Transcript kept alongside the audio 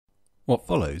What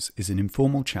follows is an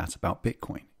informal chat about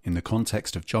Bitcoin in the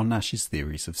context of John Nash's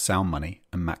theories of sound money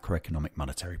and macroeconomic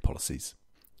monetary policies.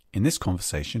 In this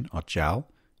conversation are Jal,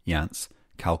 Yance,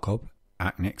 Kalkob,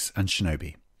 Aknix, and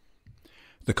Shinobi.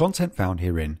 The content found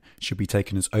herein should be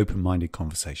taken as open-minded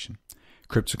conversation.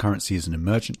 Cryptocurrency is an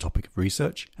emergent topic of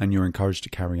research, and you're encouraged to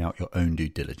carry out your own due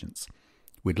diligence.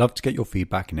 We'd love to get your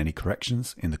feedback and any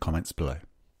corrections in the comments below.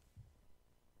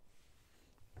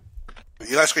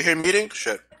 You guys can hear me eating?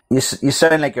 Shit. You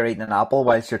sound like you're eating an apple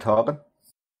whilst you're talking.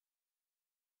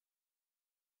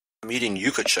 I'm eating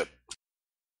yucca chip.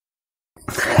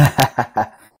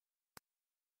 I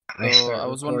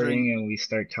was wondering, and we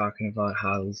start talking about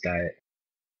Hal's diet.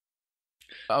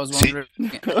 I was wondering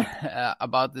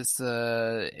about this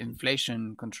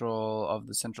inflation control of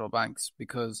the central banks,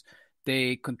 because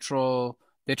they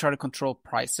try to control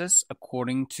prices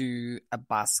according to a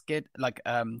basket, like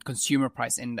consumer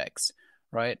price index,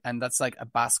 right? And that's like a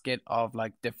basket of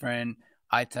like different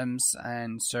items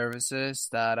and services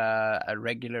that a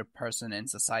regular person in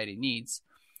society needs.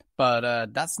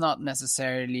 But that's not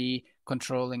necessarily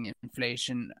controlling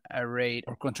inflation rate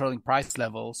or controlling price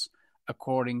levels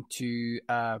according to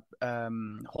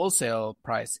wholesale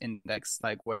price index,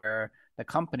 like where the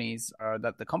companies are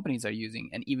using.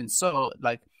 And even so,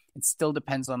 like it still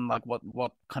depends on like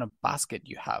what kind of basket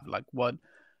you have, like what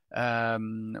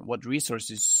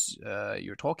resources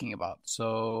you're talking about.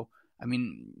 So I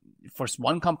mean, for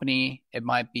one company,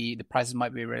 the prices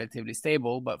might be relatively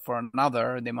stable, but for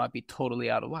another, they might be totally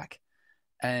out of whack.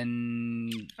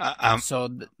 And so.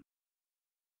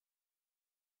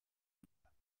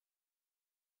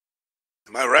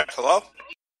 Am I right? Hello?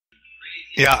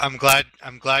 Yeah, I'm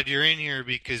glad you're in here,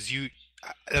 because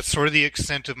that's sort of the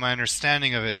extent of my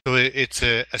understanding of it. So it's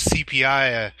a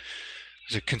CPI,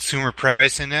 it's a consumer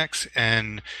price index,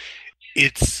 and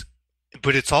it's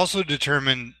also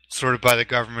determined sort of by the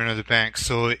government or the banks.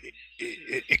 So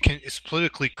it's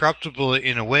politically corruptible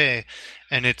in a way,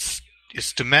 and it's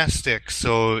domestic,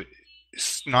 so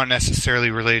it's not necessarily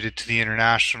related to the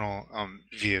international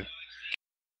view.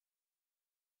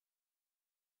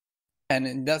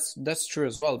 And that's true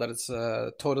as well, that it's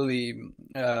totally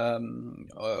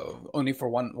only for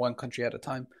one country at a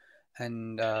time.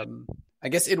 And I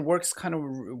guess it works kind of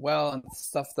well on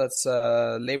stuff that's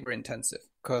labor intensive,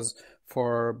 because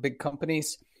for big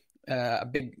companies, a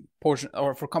big portion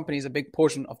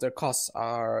of their costs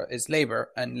is labor,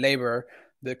 and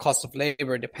the cost of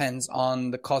labor depends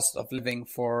on the cost of living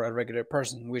for a regular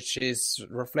person, which is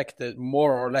reflected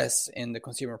more or less in the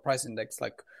consumer price index.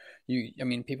 Like you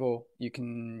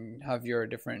can have your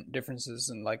differences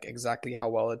in like exactly how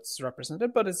well it's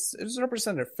represented, but it's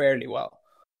represented fairly well.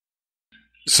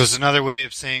 So it's another way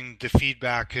of saying the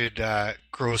feedback could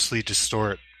grossly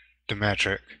distort the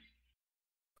metric.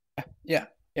 Yeah,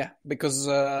 because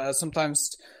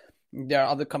sometimes there are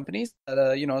other companies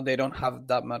that they don't have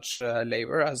that much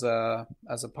labor as a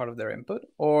part of their input,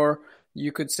 or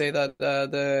you could say that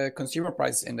the consumer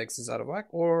price index is out of whack,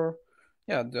 or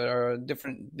there are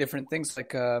different things.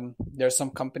 Like there are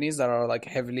some companies that are like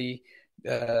heavily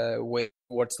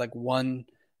towards like one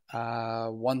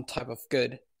type of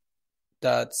good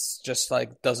that's just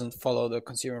like doesn't follow the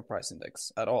consumer price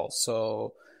index at all.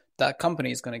 So that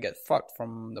company is going to get fucked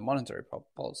from the monetary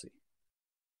policy.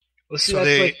 Well,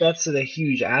 see, that's the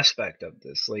huge aspect of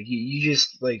this. Like you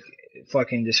just like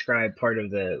fucking describe part of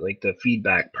the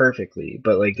feedback perfectly,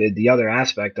 but like the other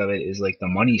aspect of it is like the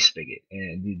money spigot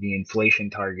and the inflation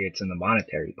targets and the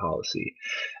monetary policy,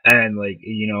 and like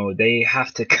they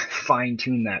have to fine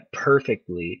tune that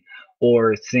perfectly,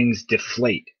 or things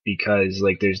deflate because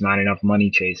like there's not enough money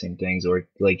chasing things, or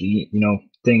like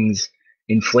things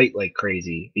inflate like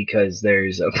crazy because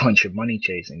there's a bunch of money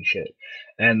chasing shit.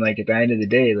 And like at the end of the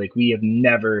day, like we have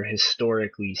never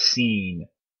historically seen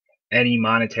any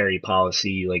monetary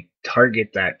policy like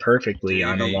target that perfectly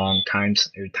on a long time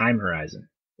horizon.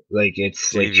 Like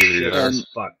it's like shit is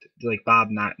fucked. Like Bob,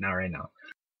 not right now.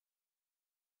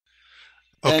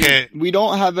 Okay. And we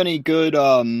don't have any good,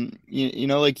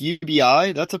 like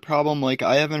UBI. That's a problem. Like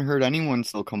I haven't heard anyone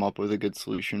still come up with a good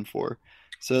solution for.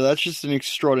 So that's just an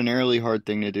extraordinarily hard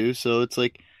thing to do. So it's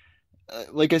like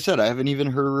I said, I haven't even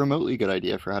heard a remotely good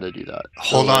idea for how to do that.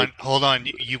 Hold on.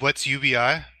 What's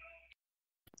UBI?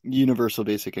 Universal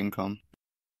basic income.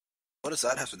 What does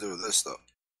that have to do with this, though?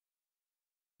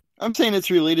 I'm saying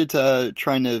it's related to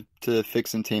trying to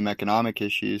fix and tame economic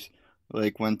issues,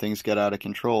 like when things get out of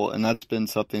control. And that's been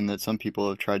something that some people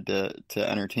have tried to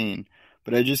entertain.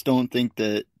 But I just don't think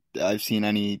that I've seen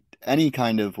any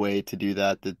kind of way to do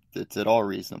that's at all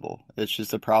reasonable. It's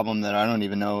just a problem that I don't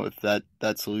even know if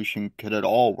that solution could at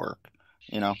all work,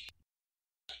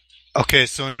 Okay,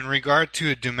 so in regard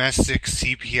to a domestic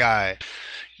CPI,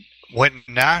 what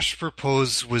Nash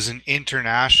proposed was an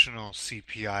international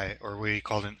CPI, or what he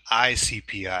called an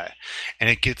ICPI, and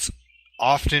it gets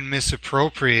often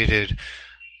misappropriated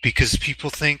because people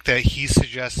think that he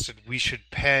suggested we should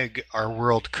peg our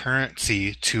world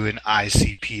currency to an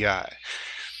ICPI.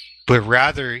 But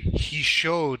rather, he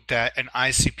showed that an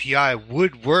ICPI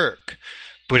would work,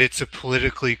 but it's a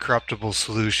politically corruptible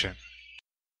solution.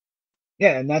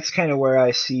 Yeah, and that's kind of where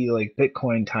I see like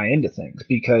Bitcoin tie into things,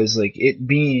 because like it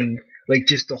being like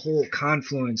just the whole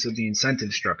confluence of the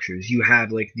incentive structures. You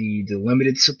have like the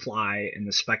limited supply and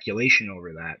the speculation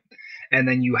over that. And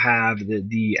then you have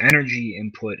the energy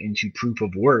input into proof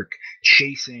of work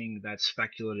chasing that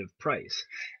speculative price.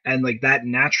 And like that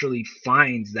naturally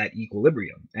finds that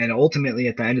equilibrium. And ultimately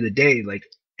at the end of the day, like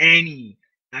any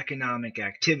economic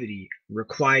activity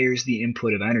requires the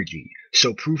input of energy.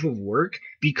 So proof of work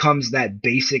becomes that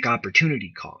basic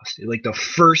opportunity cost. Like the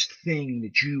first thing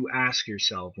that you ask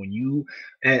yourself when you,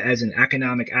 as an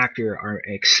economic actor, are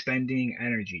expending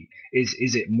energy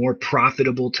is it more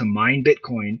profitable to mine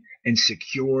Bitcoin and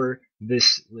secure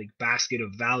this like basket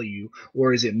of value,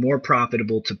 or is it more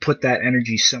profitable to put that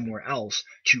energy somewhere else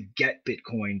to get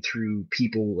Bitcoin through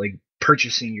people like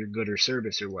purchasing your good or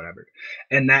service or whatever?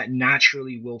 And that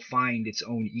naturally will find its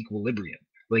own equilibrium.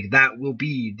 Like that will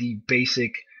be the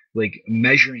basic like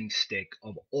measuring stick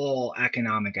of all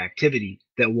economic activity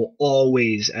that will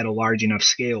always at a large enough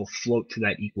scale float to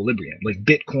that equilibrium. Like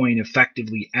Bitcoin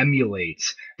effectively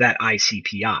emulates that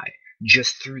ICPI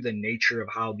just through the nature of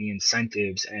how the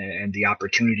incentives and the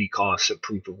opportunity costs of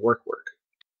proof of work work.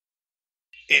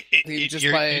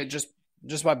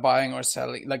 Just by buying or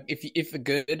selling, like if a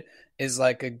good is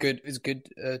like a good is good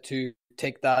to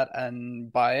take that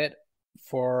and buy it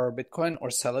for Bitcoin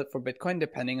or sell it for Bitcoin,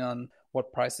 depending on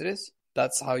what price it is.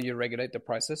 That's how you regulate the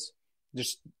prices,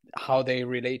 just how they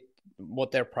relate,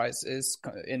 what their price is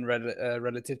in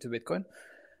relative to Bitcoin.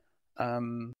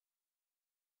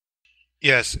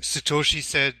 Yes, Satoshi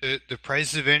said that the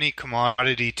price of any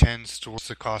commodity tends towards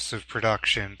the cost of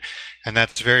production, and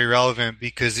that's very relevant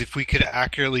because if we could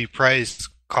accurately price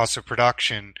cost of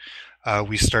production,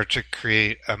 we start to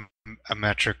create a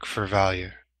metric for value.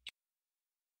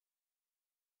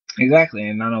 Exactly,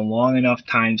 and on a long enough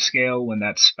time scale, when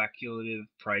that speculative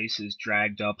price is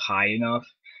dragged up high enough,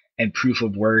 and proof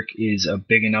of work is a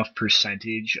big enough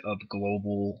percentage of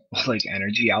global like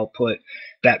energy output,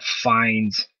 that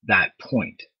finds that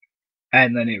point.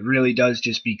 And then it really does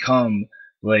just become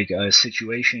like a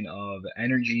situation of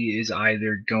energy is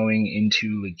either going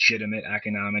into legitimate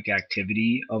economic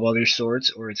activity of other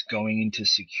sorts, or it's going into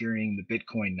securing the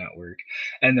Bitcoin network.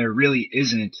 And there really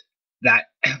isn't that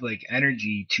like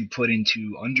energy to put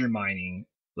into undermining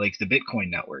like the Bitcoin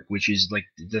network, which is like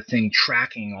the thing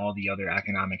tracking all the other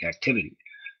economic activity.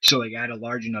 So like at a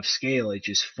large enough scale, it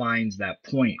just finds that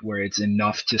point where it's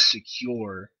enough to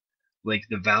secure like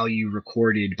the value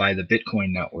recorded by the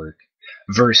Bitcoin network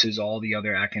versus all the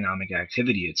other economic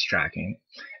activity it's tracking.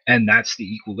 And that's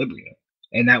the equilibrium.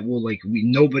 And that will like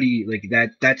nobody like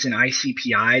that's an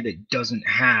ICPI that doesn't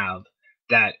have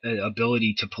that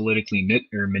ability to politically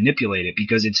manipulate it,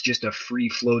 because it's just a free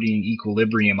floating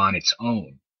equilibrium on its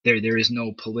own. There is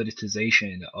no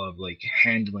politicization of like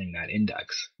handling that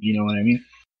index. You know what I mean?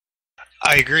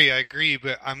 I agree,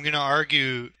 but I'm going to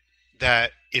argue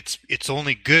that it's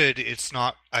only good. It's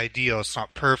not ideal. It's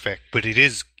not perfect, but it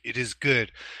is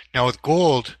good. Now with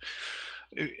gold,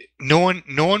 no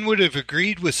one would have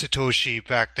agreed with Satoshi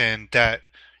back then that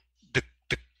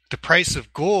the price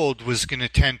of gold was going to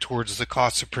tend towards the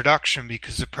cost of production,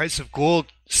 because the price of gold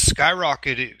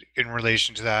skyrocketed in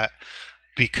relation to that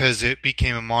because it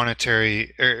became a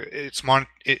monetary, or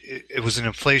it was an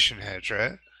inflation hedge,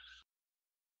 right?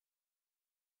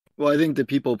 Well, I think the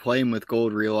people playing with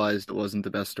gold realized it wasn't the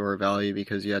best store of value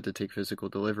because you had to take physical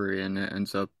delivery, and it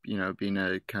ends up, being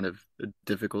a kind of a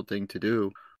difficult thing to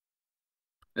do.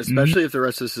 Especially if the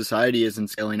rest of society isn't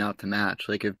scaling out to match.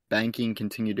 Like if banking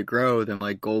continued to grow, then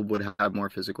like gold would have more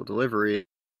physical delivery.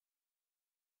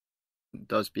 It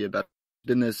does be a better.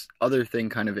 Been this other thing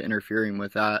kind of interfering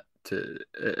with that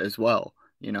as well.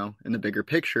 In the bigger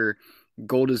picture,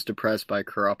 gold is depressed by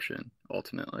corruption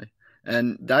ultimately,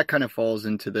 and that kind of falls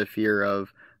into the fear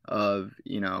of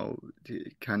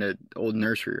kind of old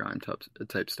nursery rhyme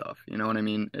type stuff. You know what I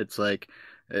mean? It's like.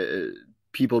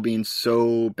 People being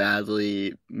so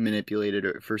badly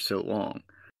manipulated for so long.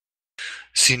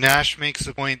 See, Nash makes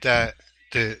the point that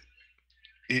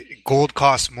gold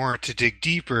costs more to dig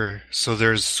deeper, so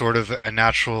there's sort of a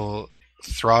natural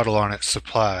throttle on its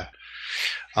supply,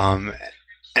 and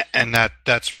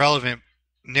that's relevant.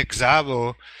 Nick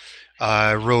Szabo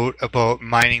wrote about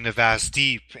mining the vast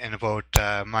deep and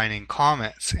about mining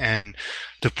comets. And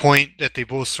the point that they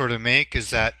both sort of make is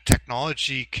that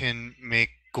technology can make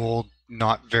gold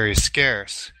not very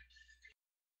scarce.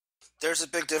 There's a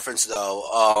big difference,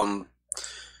 though.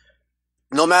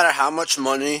 No matter how much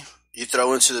money you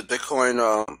throw into the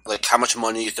Bitcoin, like how much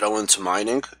money you throw into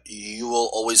mining, you will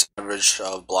always average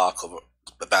a block of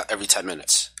about every 10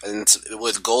 minutes. And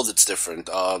with gold, it's different.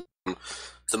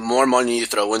 The more money you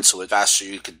throw into it, the faster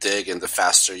you could dig and the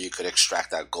faster you could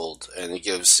extract that gold. And it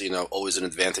gives, always an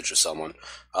advantage to someone.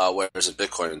 Whereas in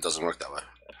Bitcoin, it doesn't work that way.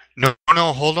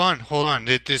 No, hold on.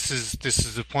 This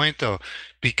is the point, though,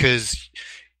 because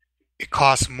it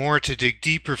costs more to dig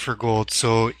deeper for gold,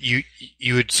 so you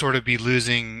would sort of be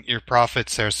losing your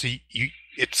profits there. So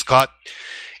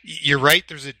you're right.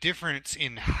 There's a difference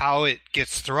in how it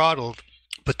gets throttled,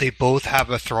 but they both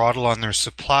have a throttle on their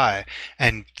supply,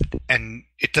 and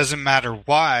it doesn't matter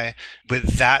why, but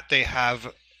that they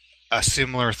have a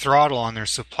similar throttle on their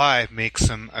supply makes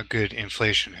them a good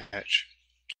inflation hedge.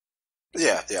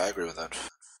 Yeah, I agree with that.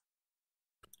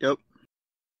 Yep.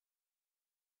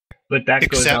 But that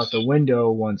goes out the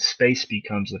window once space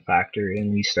becomes a factor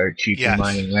and we start cheaply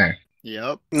mining there.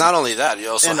 Yep. Not only that, you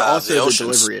also have the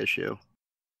oceans. Delivery issue.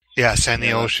 Yes, and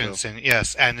the oceans, and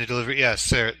the delivery. Yes,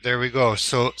 there we go.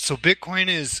 So Bitcoin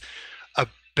is a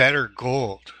better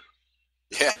gold.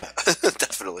 Yeah,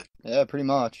 definitely. Yeah, pretty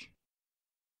much.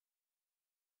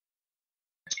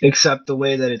 Except the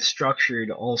way that it's structured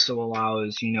also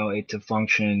allows, it to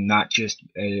function not just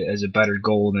as a better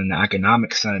gold in the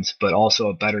economic sense, but also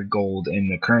a better gold in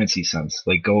the currency sense.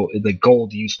 Like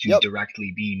gold used to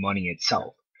directly be money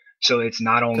itself. So it's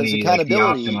not only like the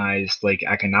optimized like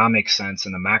economic sense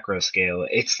in the macro scale,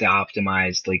 it's the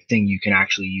optimized like thing you can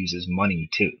actually use as money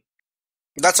too.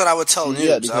 That's what I would tell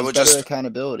Yeah, because I would better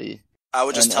accountability. I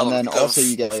would just tell them. And then also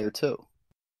you get layer 2.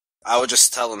 I would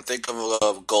just tell them, think of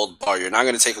a gold bar. You're not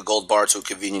going to take a gold bar to a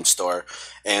convenience store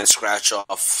and scratch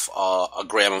off a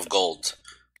gram of gold.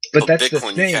 But that's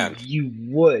Bitcoin, the thing. You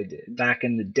would back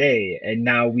in the day, and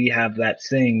now we have that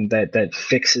thing that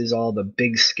fixes all the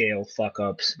big scale fuck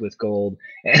ups with gold,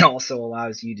 and also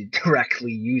allows you to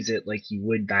directly use it like you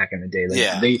would back in the day.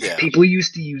 Like people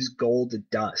used to use gold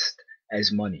dust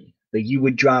as money. Like you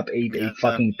would drop a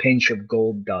fucking pinch of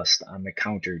gold dust on the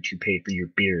counter to pay for your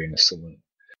beer in a saloon.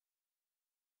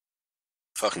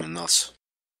 Fucking nuts.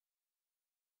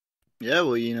 Yeah,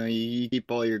 well, you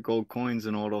keep all your gold coins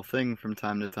in a little thing from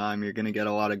time to time. You're gonna get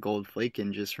a lot of gold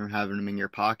flaking just from having them in your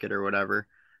pocket or whatever.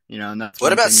 And that's what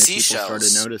one about thing that seashells? People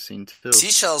started noticing too.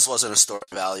 Seashells wasn't a store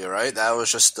of value, right? That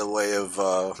was just a way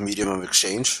of medium of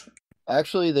exchange.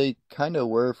 Actually, they kind of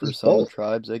were for some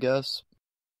tribes, I guess.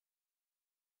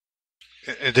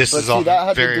 This is all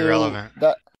very relevant.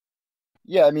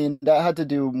 Yeah, I mean, that had to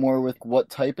do more with what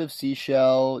type of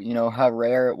seashell, how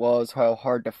rare it was, how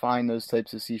hard to find those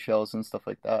types of seashells and stuff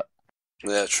like that.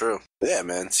 Yeah, true. Yeah,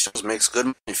 man, seashells makes good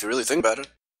money if you really think about it.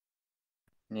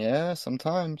 Yeah,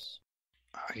 sometimes.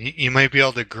 You might be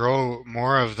able to grow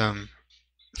more of them.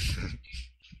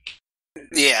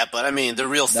 Yeah, but I mean, the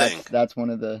real thing. That's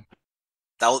one of the...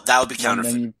 That would be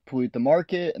counterfeit. And then you pollute the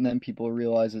market, and then people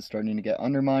realize it's starting to get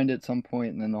undermined at some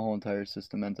point, and then the whole entire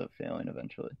system ends up failing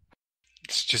eventually.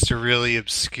 It's just a really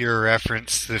obscure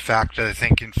reference to the fact that I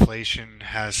think inflation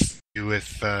has to do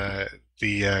with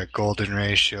the golden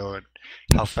ratio and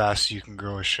how fast you can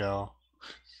grow a shell.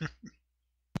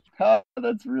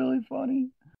 That's really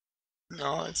funny.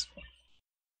 No, it's...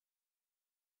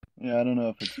 Yeah, I don't know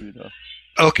if it's true, though.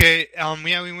 Okay,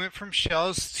 we went from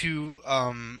shells to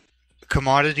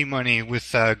commodity money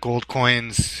with gold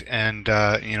coins and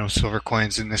silver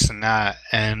coins and this and that,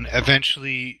 and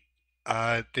eventually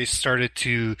they started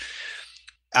to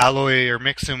alloy or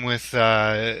mix them with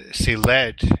say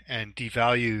lead and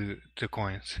devalue the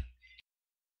coins.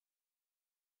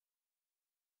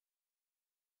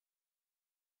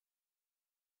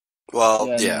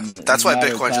 Well, yeah, that's why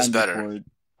Bitcoin's just better.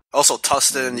 Also,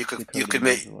 tungsten, you could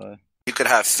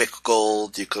have thick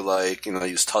gold. You could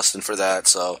use tungsten for that.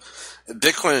 So,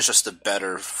 Bitcoin is just a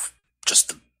better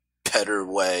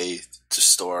way to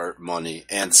store money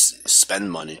and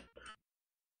spend money.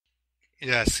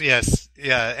 Yes,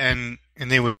 yeah, and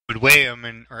they would weigh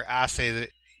them or assay the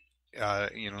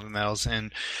the metals,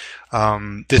 and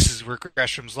this is where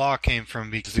Gresham's law came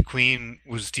from, because the queen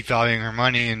was devaluing her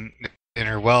money and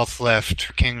her wealth left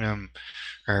her kingdom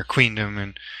or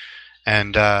queendom,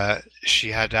 and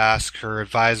she had to ask her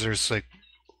advisors, like,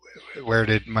 where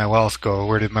did my wealth go?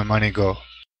 Where did my money go?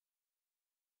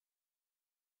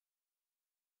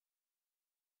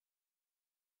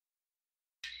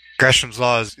 Gresham's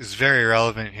law is very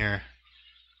relevant here.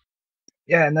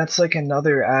 Yeah, and that's like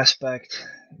another aspect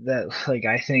that like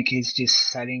I think is just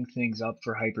setting things up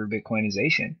for hyper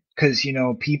Bitcoinization. Because,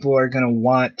 people are going to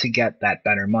want to get that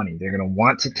better money. They're going to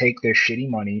want to take their shitty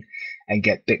money and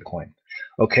get Bitcoin.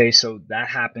 Okay, so that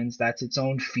happens. That's its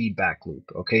own feedback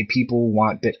loop. Okay, people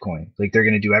want Bitcoin. Like they're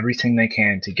going to do everything they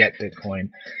can to get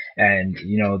Bitcoin and,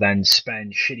 then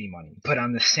spend shitty money. But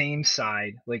on the same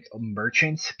side, like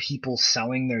merchants, people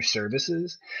selling their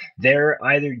services, they're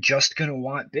either just going to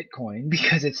want Bitcoin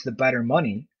because it's the better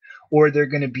money, or they're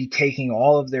going to be taking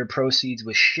all of their proceeds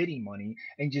with shitty money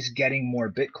and just getting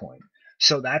more Bitcoin.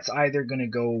 So that's either going to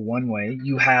go one way.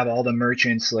 You have all the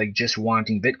merchants like just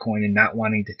wanting Bitcoin and not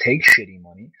wanting to take shitty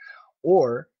money,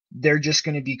 or they're just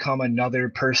going to become another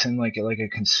person like a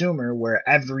consumer where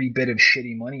every bit of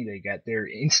shitty money they get, they're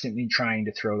instantly trying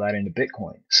to throw that into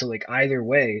Bitcoin. So like either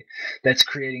way, that's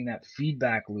creating that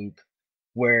feedback loop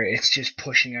where it's just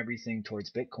pushing everything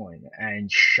towards Bitcoin and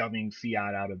shoving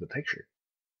fiat out of the picture.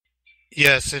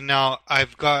 Yes, and now I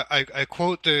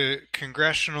quote the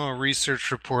Congressional Research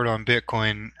Report on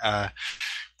Bitcoin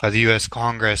by the U.S.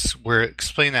 Congress, where it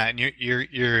explain that,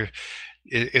 and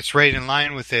it's right in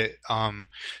line with it.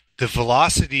 The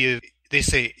velocity of, they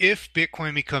say, if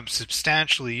Bitcoin becomes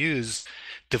substantially used,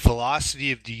 the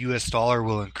velocity of the U.S. dollar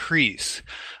will increase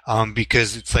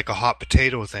because it's like a hot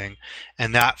potato thing,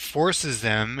 and that forces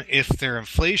them, if they're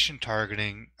inflation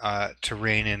targeting, to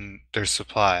rein in their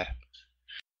supply.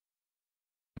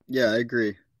 Yeah, I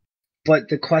agree. But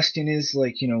the question is,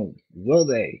 like, will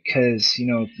they? Because,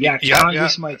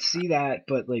 Congress might see that,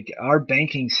 but, like, our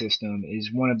banking system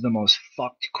is one of the most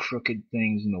fucked, crooked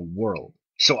things in the world.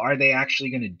 So are they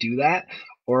actually going to do that?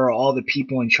 Or are all the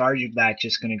people in charge of that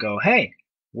just going to go, hey,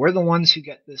 we're the ones who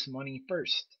get this money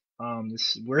first?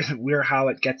 We're how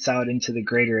it gets out into the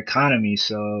greater economy,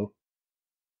 so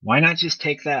why not just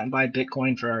take that and buy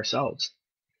Bitcoin for ourselves?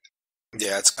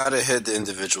 Yeah, it's got to hit the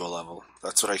individual level.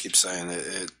 That's what I keep saying.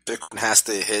 Bitcoin has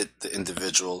to hit the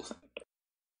individual.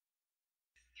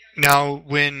 Now,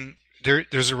 when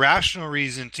there's a rational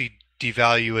reason to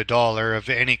devalue a dollar of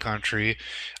any country,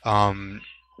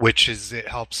 which is it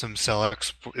helps them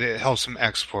it helps them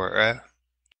export, right?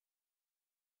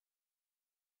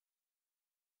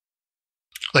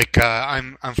 Like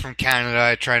I'm from Canada.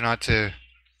 I try not to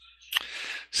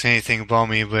say anything about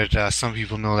me, but some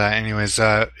people know that anyways.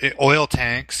 Oil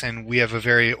tanks, and we have a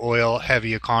very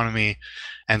oil-heavy economy,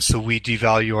 and so we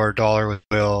devalue our dollar with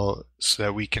oil so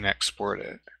that we can export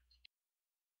it.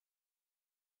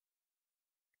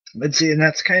 But see, and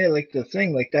that's kind of like the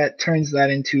thing, like that turns that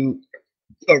into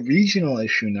a regional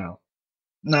issue now,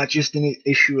 not just an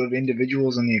issue of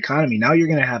individuals in the economy. Now you're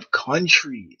going to have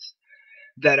countries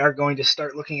that are going to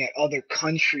start looking at other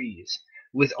countries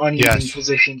with uneven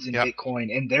positions in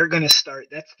Bitcoin, and they're going to start.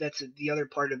 That's the other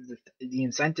part of the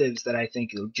incentives that I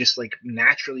think just like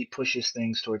naturally pushes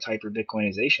things towards hyper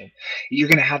Bitcoinization. You're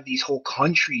going to have these whole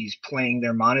countries playing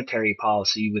their monetary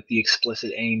policy with the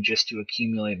explicit aim just to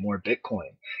accumulate more Bitcoin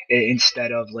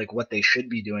instead of like what they should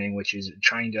be doing, which is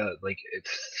trying to like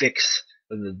fix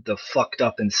the fucked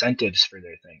up incentives for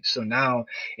their things. So now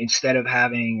instead of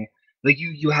having like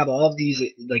you have all of these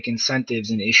like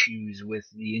incentives and issues with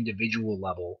the individual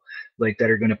level, like that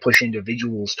are going to push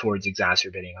individuals towards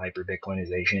exacerbating hyper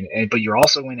Bitcoinization, but you're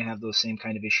also going to have those same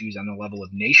kind of issues on the level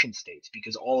of nation states,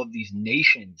 because all of these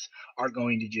nations are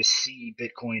going to just see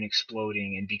Bitcoin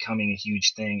exploding and becoming a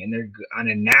huge thing, and they're on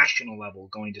a national level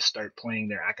going to start playing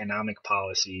their economic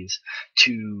policies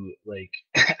to like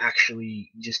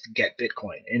actually just get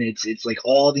Bitcoin. And it's like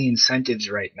all the incentives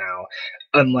right now,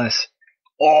 unless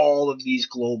all of these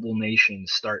global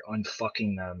nations start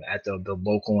unfucking them at the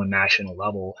local and national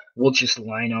level, will just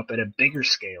line up at a bigger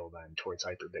scale then towards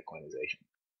hyper Bitcoinization.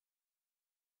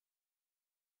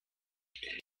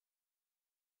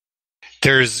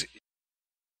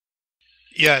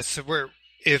 So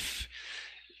if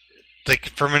like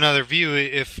from another view,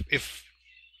 if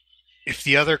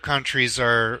the other countries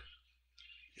are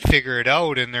figure it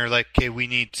out and they're like, okay, we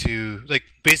need to, like,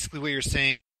 basically what you're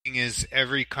saying is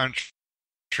every country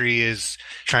is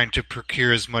trying to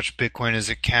procure as much Bitcoin as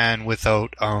it can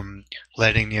without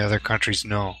letting the other countries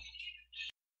know.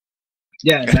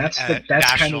 Yeah, and that's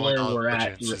kind of where we're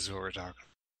at. Is what we're talking.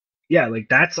 Yeah, like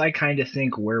that's I kind of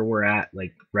think where we're at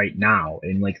like right now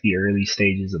in like the early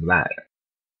stages of that.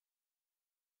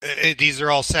 These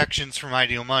are all sections from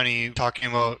Ideal Money talking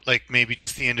about like maybe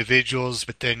just the individuals,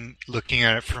 but then looking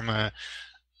at it from a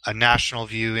national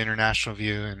view, international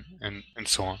view, and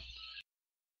so on.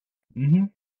 Mm-hmm.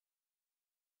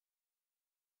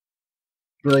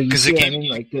 But like you see, I mean,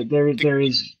 like there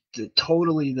is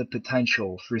totally the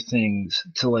potential for things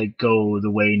to like go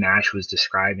the way Nash was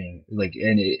describing, like,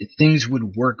 and things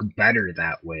would work better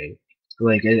that way.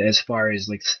 Like as far as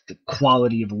like the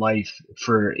quality of life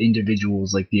for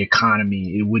individuals, like the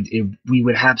economy, we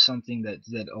would have something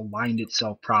that aligned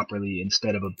itself properly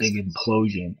instead of a big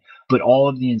implosion. But all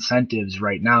of the incentives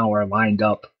right now are lined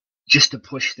up just to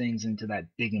push things into that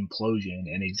big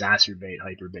implosion and exacerbate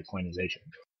hyper Bitcoinization.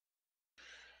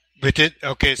 But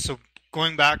so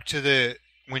going back to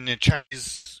when the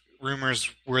Chinese rumors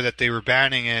were that they were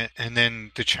banning it, and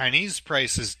then the Chinese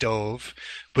prices dove,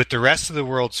 but the rest of the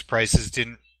world's prices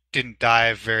didn't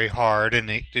dive very hard, and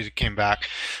it came back.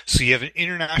 So you have an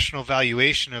international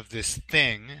valuation of this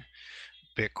thing,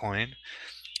 Bitcoin,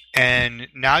 and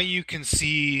now you can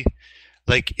see,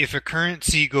 like, if a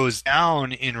currency goes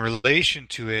down in relation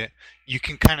to it, you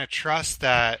can kind of trust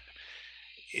that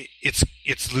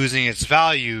it's losing its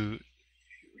value,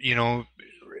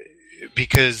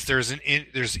 because there's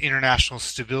international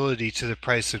stability to the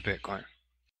price of Bitcoin.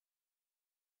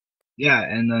 Yeah,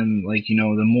 and then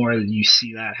the more you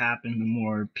see that happen, the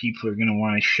more people are gonna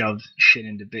want to shove shit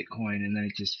into Bitcoin, and then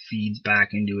it just feeds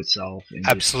back into itself. And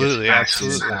absolutely.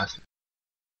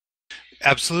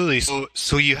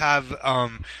 So you have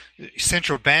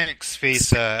central banks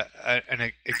face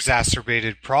an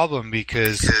exacerbated problem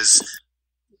because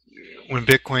when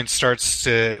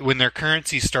when their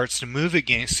currency starts to move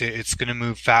against it, it's going to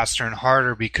move faster and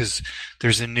harder because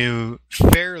there's a new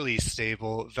fairly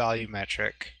stable value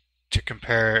metric to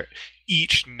compare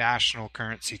each national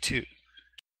currency to.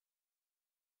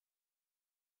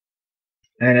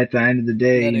 And at the end of the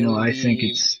day, I think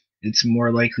it's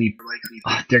more likely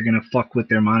they're going to fuck with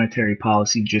their monetary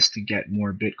policy just to get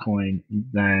more Bitcoin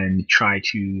than try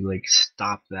to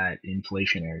stop that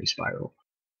inflationary spiral.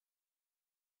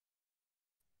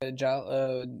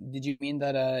 Jal, did you mean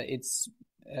that it's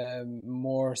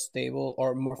more stable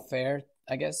or more fair,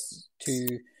 I guess,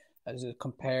 to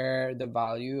compare the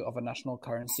value of a national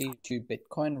currency to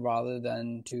Bitcoin rather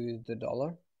than to the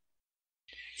dollar?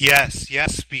 Yes,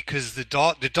 because the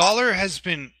dollar has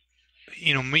been,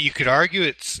 you could argue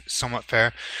it's somewhat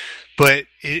fair, but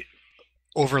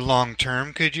over long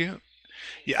term, could you?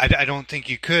 Yeah, I don't think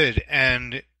you could,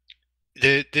 and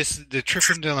the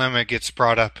Triffin dilemma gets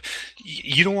brought up.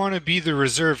 You don't want to be the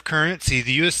reserve currency.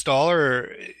 The U.S.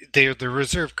 dollar, they're the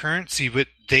reserve currency, but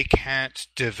they can't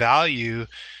devalue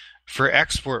for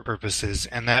export purposes,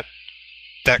 and that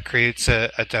creates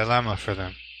a dilemma for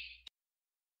them.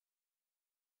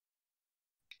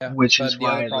 Yeah, which is the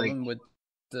why other problem with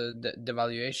the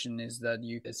devaluation is that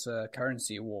it's a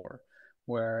currency war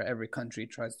where every country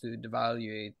tries to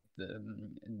devalue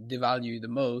the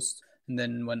most, and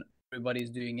then when everybody's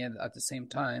doing it at the same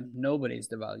time, nobody's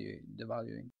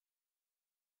devaluing.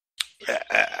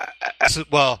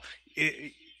 Well,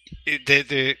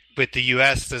 but the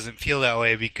U.S. doesn't feel that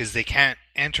way because they can't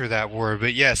enter that war.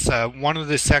 But yes, one of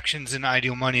the sections in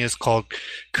Ideal Money is called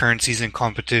Currencies in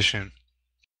Competition.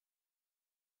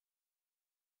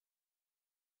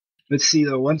 But see,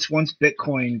 though, once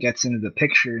Bitcoin gets into the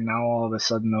picture, now all of a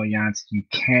sudden, though, Jans, you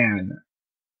can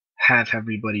have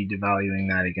everybody devaluing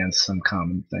that against some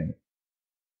common thing.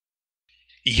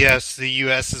 Yes, the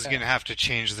U.S. is going to have to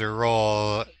change their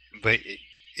role, but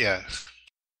yeah.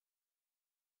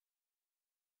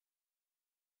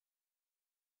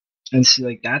 And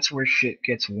see, that's where shit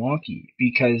gets wonky,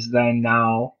 because then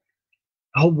now,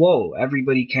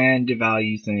 everybody can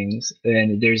devalue things,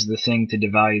 and there's the thing to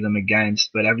devalue them against,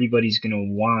 but everybody's going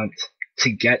to want to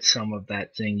get some of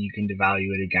that thing you can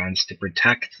devalue it against to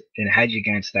protect and hedge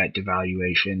against that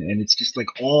devaluation. And it's just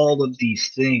all of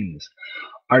these things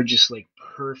are just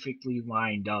perfectly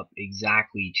lined up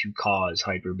exactly to cause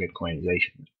hyper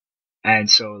Bitcoinization. And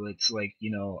so it's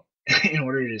in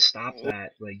order to stop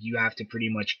that, you have to pretty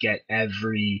much get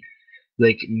every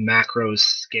macro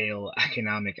scale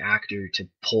economic actor to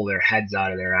pull their heads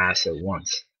out of their ass at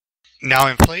once. Now,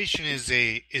 inflation is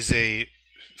a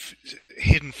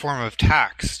hidden form of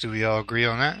tax. Do we all agree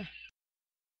on that?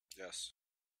 Yes.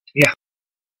 Yeah.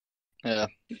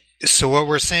 So what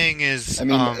we're saying is,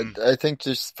 I think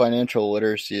just financial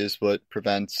literacy is what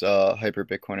prevents hyper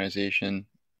Bitcoinization.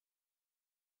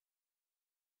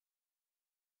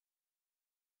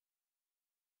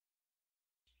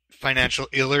 Financial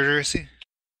illiteracy?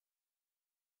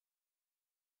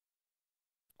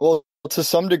 Well, to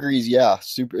some degrees, yeah.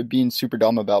 Being super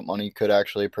dumb about money could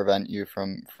actually prevent you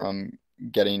from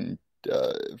getting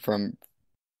from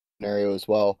scenario as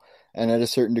well. And at a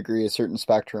certain degree, a certain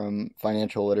spectrum,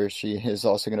 financial literacy is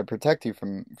also going to protect you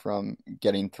from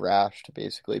getting thrashed,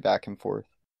 basically, back and forth.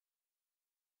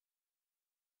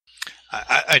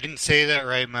 I didn't say that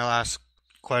right in my last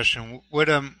question. What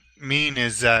I mean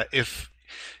is that if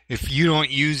you don't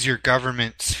use your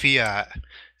government's fiat,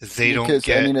 they don't Because I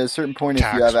get mean, at a certain point, if you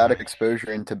have tax money. adequate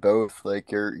exposure into both,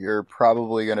 like you're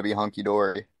probably going to be hunky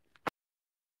dory.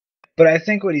 But I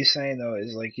think what he's saying though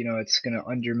is like, it's going to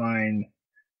undermine,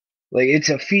 like, it's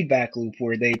a feedback loop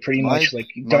where they pretty much like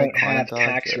My don't client have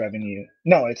tax dodged it. revenue.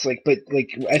 No, it's like, but like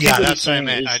I think Yeah, what he's that's what I saying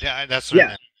meant. is, That's what I yeah,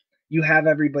 meant. you have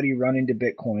everybody run into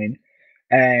Bitcoin,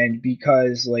 and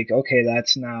because like, okay,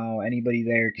 that's now anybody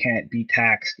there can't be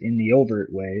taxed in the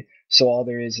overt way. So all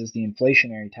there is the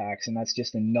inflationary tax, and that's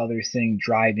just another thing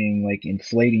driving like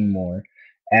inflating more,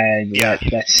 and Yeah.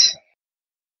 that's.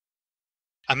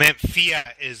 I meant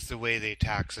fiat is the way they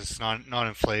tax us, not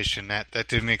inflation. That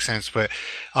did make sense, but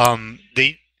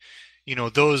they,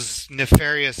 those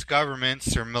nefarious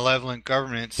governments or malevolent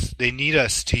governments, they need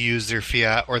us to use their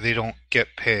fiat or they don't get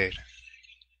paid.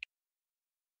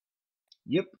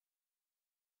 Yep.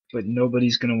 But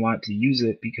nobody's going to want to use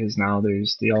it because now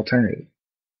there's the alternative.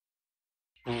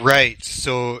 Right.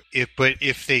 So if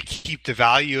they keep the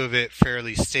value of it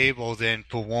fairly stable, then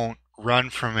people won't run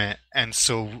from it. And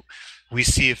so we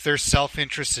see if they're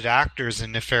self-interested actors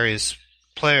and nefarious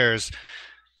players,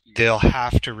 they'll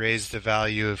have to raise the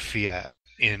value of fiat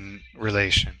in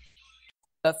relation.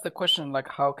 That's the question, like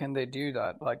how can they do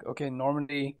that? Like, okay,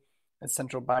 normally a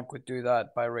central bank would do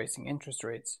that by raising interest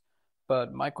rates.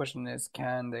 But my question is,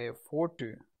 can they afford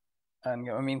to?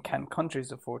 And I mean, can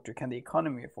countries afford to? Can the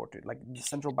economy afford to? Like, the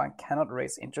central bank cannot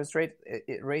raise interest rates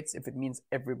if it means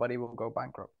everybody will go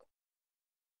bankrupt.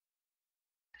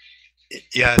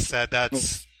 Yes,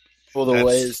 that's well, the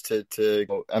way is to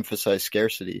emphasize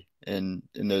scarcity in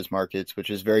those markets, which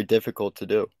is very difficult to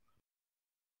do.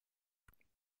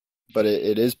 But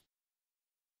it is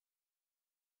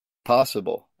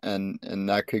possible, and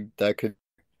that could.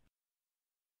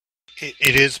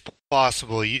 It is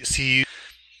possible. You see,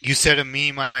 you said a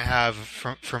meme I have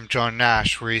from John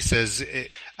Nash where he says,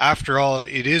 after all,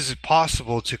 it is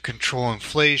possible to control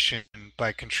inflation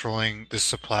by controlling the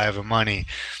supply of money.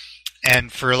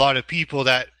 And for a lot of people,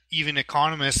 that even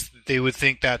economists, they would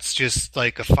think that's just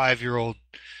like a 5-year-old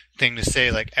thing to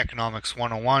say, like economics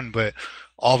 101. But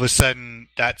all of a sudden,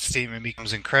 that statement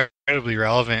becomes incredibly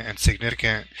relevant and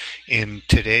significant in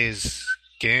today's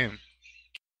game.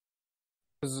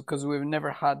 Because we've never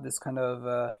had this kind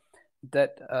of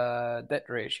debt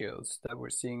ratios that we're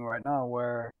seeing right now,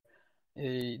 where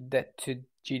a debt to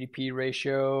GDP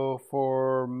ratio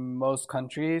for most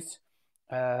countries,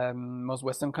 most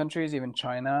Western countries, even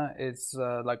China, is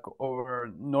like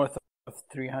over north of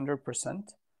 300%.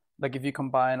 Like if you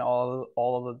combine all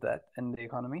of the debt in the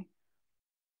economy.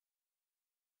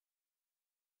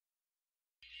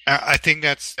 I think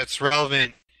that's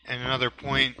relevant. And another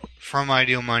point from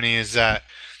Ideal Money is that,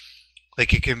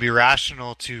 like, it can be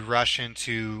rational to rush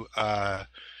into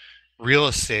real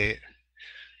estate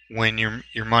when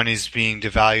your money's being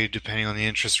devalued depending on the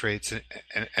interest rates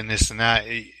and this and that.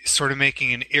 It's sort of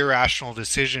making an irrational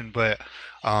decision, but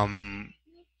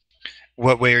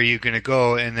what way are you going to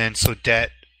go? And then so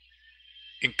debt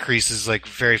increases like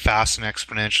very fast and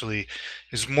exponentially.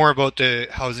 It's more about the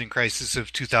housing crisis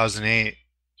of 2008.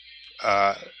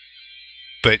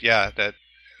 But yeah, that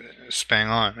spang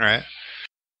on, right?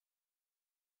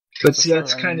 But see,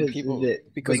 that's kind of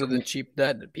because of the cheap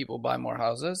debt, people buy more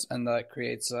houses, and that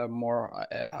creates more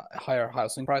higher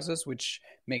housing prices, which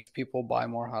makes people buy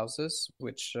more houses,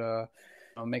 which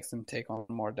makes them take on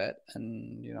more debt,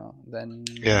 and then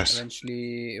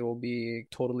eventually it will be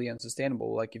totally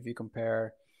unsustainable. Like if you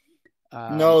compare,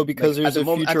 no, because there's a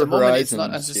future horizon. At the moment, it's not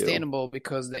unsustainable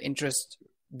because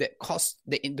the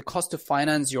cost to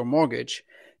finance your mortgage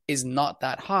is not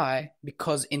that high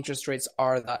because interest rates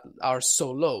are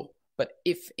so low. But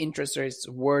if interest rates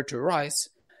were to rise,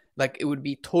 like it would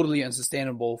be totally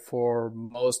unsustainable for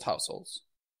most households.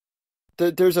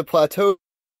 There's a plateau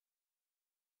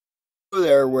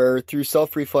there where through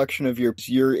self-reflection of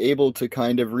you're able to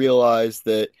kind of realize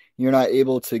that you're not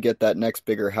able to get that next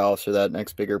bigger house or that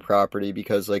next bigger property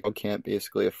because like you can't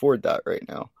basically afford that right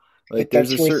now. Like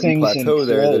there's a certain plateau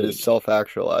there that is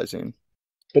self-actualizing.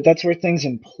 But that's where things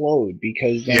implode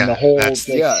because then the whole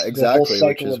exactly, the whole cycle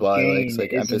which is why it's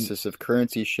like emphasis of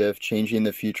currency shift, changing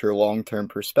the future long-term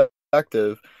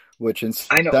perspective, which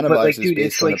incentivizes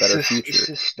based on a better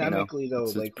future. Systemically,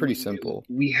 though, it's pretty simple.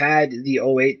 We had the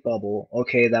 2008 bubble,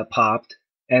 that popped,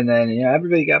 and then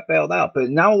everybody got bailed out. But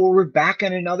now we're back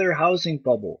in another housing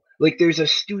bubble. Like there's a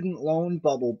student loan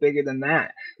bubble bigger than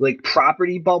that. Like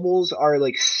property bubbles are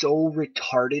like so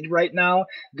retarded right now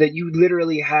that you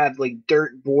literally have like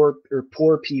dirt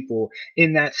poor people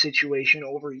in that situation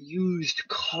over used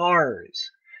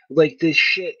cars. Like this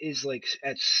shit is like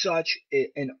at such a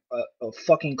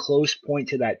fucking close point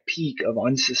to that peak of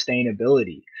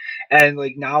unsustainability. And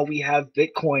like now we have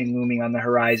Bitcoin looming on the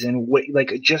horizon,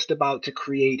 like just about to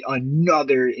create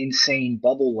another insane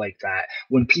bubble like that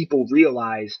when people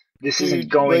realize this isn't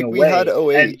going we had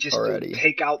away and 08 just already.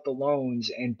 take out the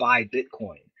loans and buy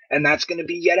Bitcoin. And that's going to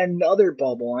be yet another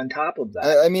bubble on top of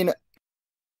that.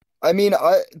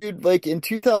 Dude, like in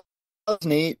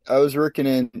 2008, I was working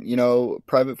in,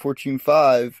 private Fortune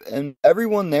 5, and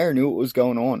everyone there knew what was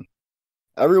going on.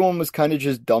 Everyone was kind of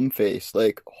just dumbfaced,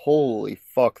 like, holy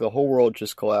fuck, the whole world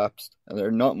just collapsed, and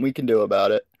there's nothing we can do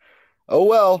about it. Oh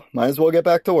well, might as well get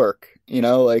back to work.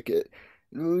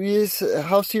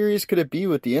 How serious could it be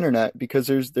with the internet? Because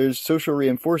there's social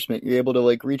reinforcement. You're able to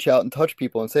like reach out and touch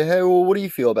people and say, hey, well, what do you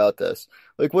feel about this?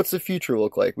 Like, what's the future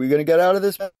look like? We gonna get out of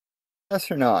this mess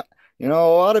or not? A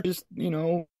lot of just,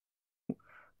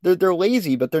 they're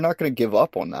lazy, but they're not gonna give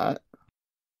up on that.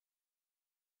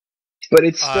 But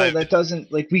it's still, that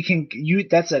doesn't, like,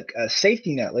 that's a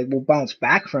safety net. Like, we'll bounce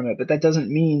back from it, but that doesn't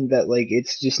mean that, like,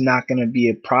 it's just not going to be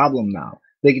a problem now.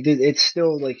 Like, it's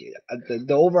still, like,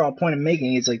 the overall point I'm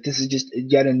making is, like, this is just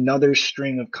yet another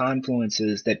string of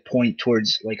confluences that point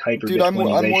towards, like,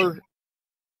 hyper-Bitcoinization.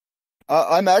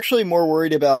 I'm actually more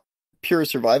worried about pure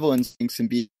survival instincts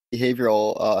and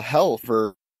behavioral health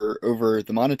over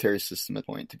the monetary system at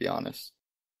point, to be honest.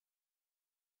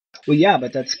 Well, yeah,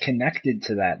 but that's connected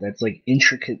to that. That's like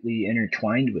intricately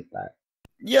intertwined with that.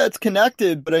 Yeah, it's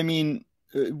connected, but I mean,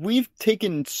 we've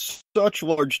taken such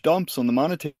large dumps on the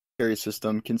monetary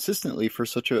system consistently for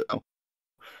such an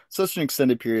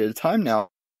extended period of time now.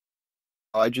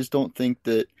 I just don't think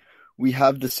that we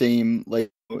have the same, like,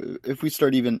 if we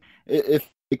start if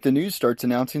like the news starts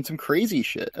announcing some crazy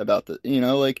shit about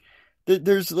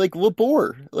there's like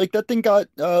Labor, like that thing got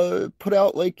put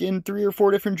out like in 3 or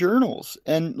 4 different journals,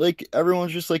 and like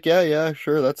everyone's just like, yeah,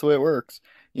 sure, that's the way it works.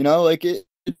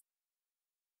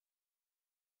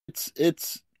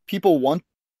 It's people want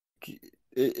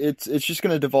it's just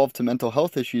going to devolve to mental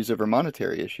health issues over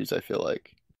monetary issues, I feel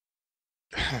like.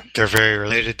 They're very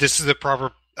related. This is the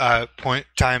proper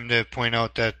time to point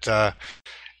out that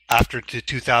after the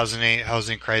 2008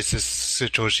 housing crisis,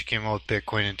 Satoshi came out with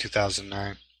Bitcoin in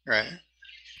 2009. Right.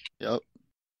 Yep.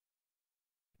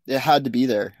 It had to be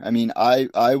there. I mean,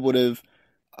 I would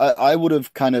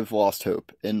have kind of lost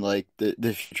hope in like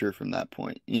the future from that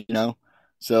point,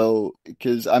 So,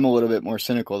 because I'm a little bit more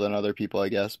cynical than other people, I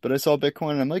guess, but I saw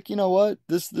Bitcoin and I'm like, you know what?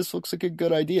 This looks like a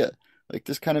good idea. Like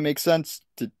this kind of makes sense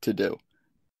to do,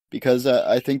 because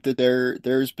I think that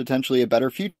there's potentially a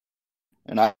better future,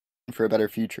 and I'm for a better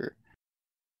future.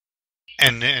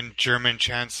 And German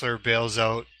Chancellor bails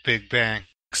out big banks.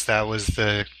 That was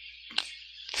the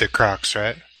crux,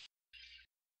 right?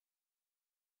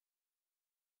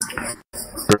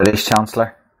 British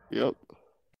Chancellor. Yep.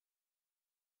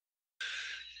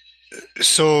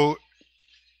 So,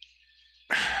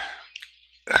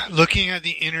 looking at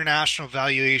the international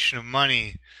valuation of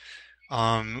money,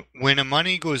 when a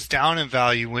money goes down in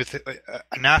value, with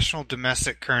a national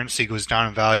domestic currency goes down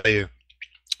in value,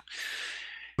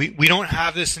 we don't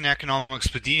have this in economics,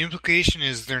 but the implication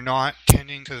is they're not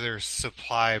tending to their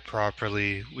supply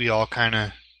properly. We all kind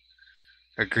of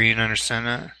agree and understand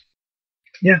that?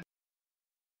 Yeah.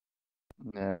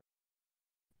 Yeah.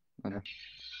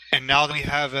 And now that we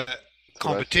have a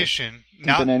competition,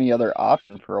 not been any other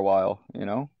option for a while,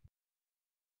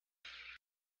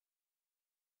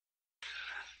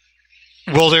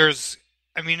 Well, if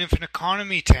an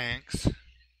economy tanks,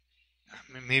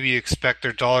 maybe you expect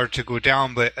their dollar to go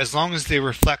down, but as long as they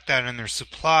reflect that in their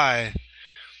supply,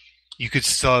 you could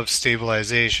still have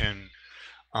stabilization.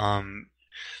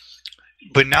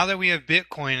 But now that we have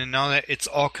Bitcoin, and now that it's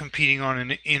all competing on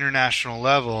an international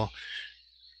level,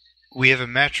 we have a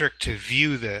metric to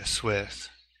view this with.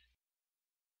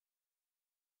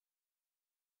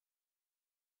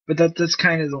 But that's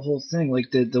kind of the whole thing,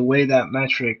 like the way that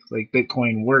metric, like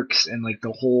Bitcoin works, and like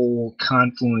the whole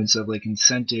confluence of like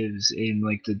incentives in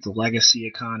like the legacy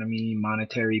economy,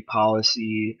 monetary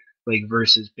policy, like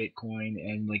versus Bitcoin,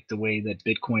 and like the way that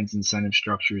Bitcoin's incentive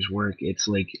structures work. It's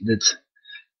like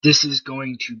this is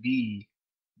going to be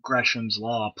Gresham's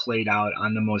law played out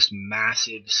on the most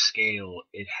massive scale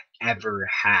it ever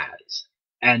has.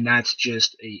 And that's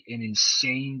just an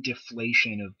insane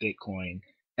deflation of Bitcoin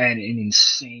and an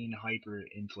insane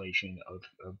hyperinflation of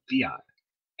fiat.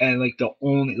 And like the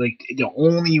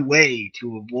only way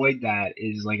to avoid that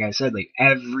is, like I said, like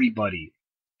everybody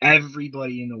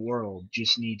in the world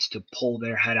just needs to pull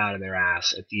their head out of their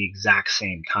ass at the exact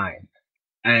same time.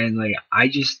 And like I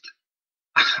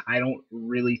don't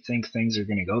really think things are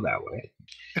going to go that way.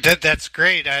 That's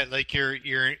great. Like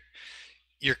you're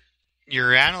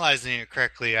analyzing it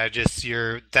correctly.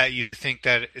 That you think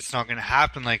that it's not going to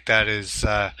happen like that is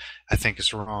I think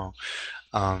is wrong.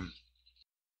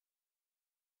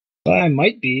 Well, I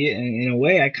might be, and in a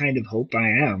way, I kind of hope I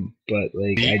am. But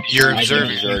like, you're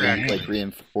observing already like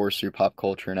reinforce through pop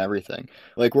culture and everything.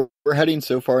 Like we're heading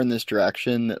so far in this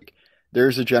direction that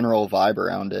there's a general vibe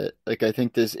around it. Like I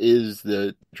think this is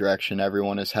the direction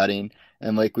everyone is heading,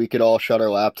 and like we could all shut our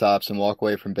laptops and walk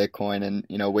away from Bitcoin, and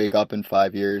wake up in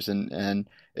 5 years and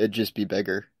it'd just be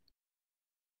bigger.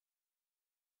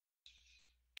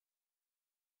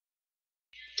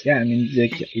 Yeah, I mean,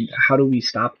 like, how do we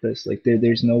stop this? Like,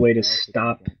 there's no way to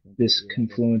stop this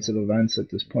confluence of events at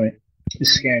this point.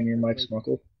 Scan your mic's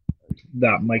muffled.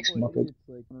 That mic's muffled.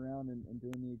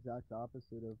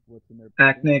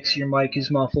 Acnix, your mic is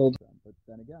muffled. But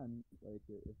then again, like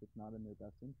if it's not in their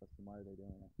best interest, then why are they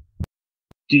doing it?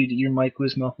 Dude, your mic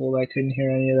was muffled. I couldn't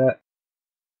hear any of that.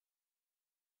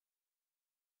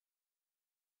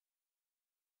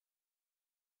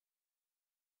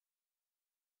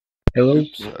 Hello?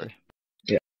 Oops, sorry.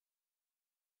 Yeah.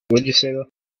 What'd you say, though?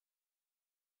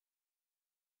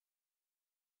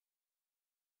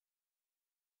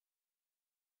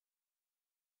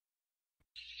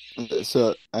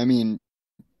 So, I mean,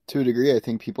 to a degree, I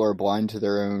think people are blind to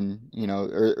their own,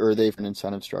 or they've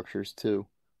incentive structures too.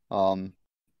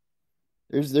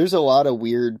 There's a lot of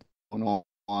weird going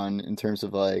on in terms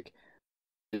of like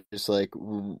just like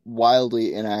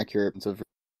wildly inaccurate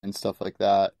and stuff like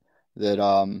that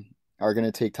are going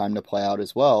to take time to play out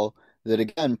as well. That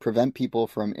again prevent people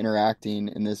from interacting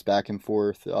in this back and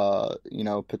forth,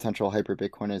 potential hyper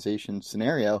Bitcoinization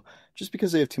scenario, just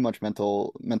because they have too much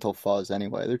mental fuzz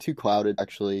anyway. They're too clouded to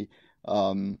actually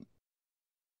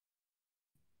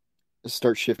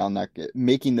start shifting on that,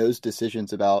 making those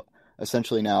decisions about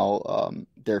essentially now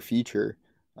their future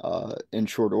in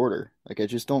short order. Like I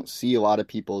just don't see a lot of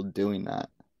people doing that.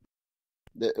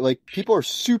 Like people are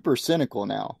super cynical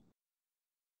now.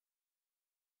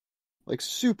 Like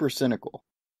super cynical.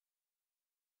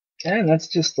 And that's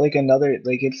just like another,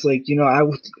 like, it's like,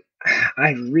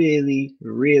 I really,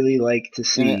 really like to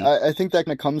see. And I think that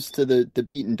kind of comes to the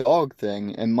beaten dog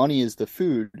thing, and money is the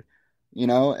food,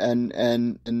 and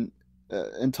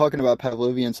talking about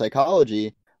Pavlovian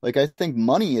psychology, like I think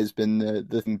money has been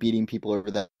the thing beating people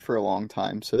over that for a long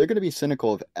time. So they're going to be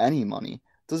cynical of any money.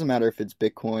 It doesn't matter if it's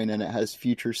Bitcoin and it has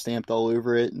future stamped all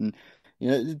over it, and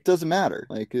it doesn't matter.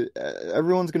 Like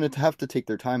everyone's going to have to take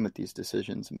their time with these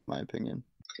decisions, in my opinion.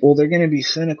 Well, they're going to be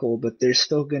cynical, but they're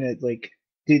still going to, like,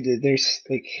 dude, there's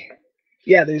like,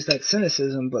 yeah, there's that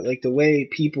cynicism, but like the way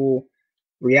people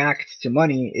react to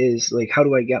money is like, how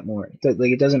do I get more?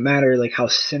 Like, it doesn't matter like how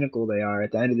cynical they are.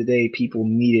 At the end of the day, people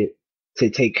need it to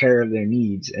take care of their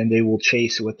needs, and they will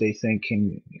chase what they think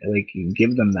can like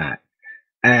give them that.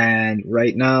 And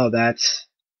right now, that's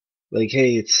like,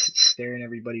 hey, it's staring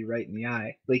everybody right in the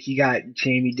eye. Like you got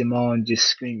Jamie Dimon just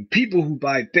screaming, "People who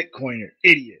buy Bitcoin are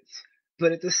idiots."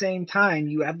 But at the same time,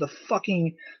 you have the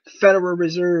fucking Federal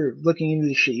Reserve looking into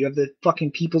this shit. You have the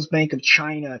fucking People's Bank of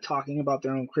China talking about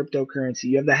their own cryptocurrency.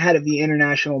 You have the head of the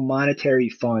International Monetary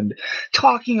Fund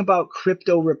talking about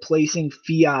crypto replacing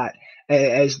fiat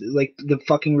as like the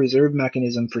fucking reserve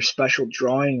mechanism for special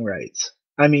drawing rights.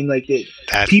 I mean, like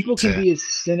people can be as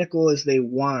cynical as they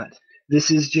want. This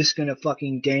is just gonna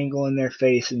fucking dangle in their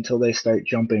face until they start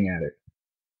jumping at it.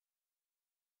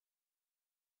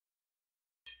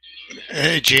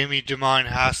 Jamie Dimon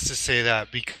has to say that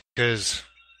because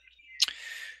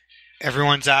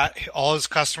all his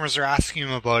customers are asking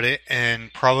him about it,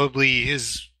 and probably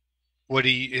his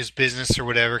business or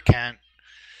whatever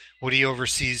what he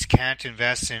oversees can't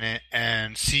invest in it,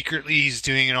 and secretly he's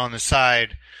doing it on the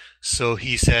side. So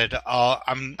he said,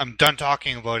 I'm done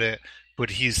talking about it,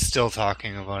 but he's still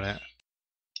talking about it.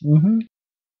 Mm-hmm.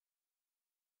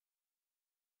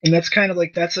 And that's kind of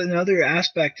like, that's another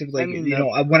aspect of like,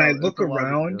 when I look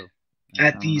around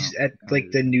at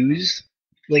the news,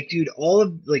 like, dude, all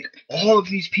of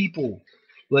these people,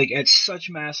 like at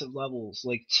such massive levels,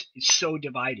 like it's so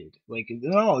divided. Like,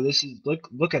 no, this is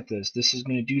look at this. This is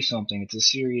going to do something. It's a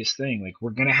serious thing. Like, we're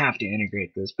going to have to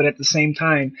integrate this. But at the same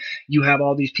time, you have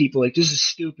all these people like, this is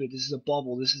stupid. This is a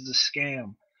bubble. This is a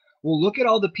scam. Well, look at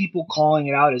all the people calling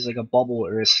it out as like a bubble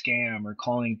or a scam or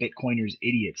calling Bitcoiners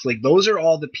idiots. Like those are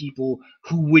all the people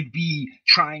who would be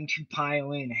trying to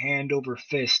pile in hand over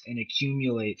fist and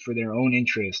accumulate for their own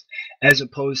interest, as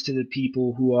opposed to the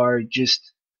people who are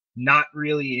just not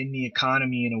really in the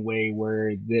economy in a way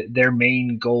where their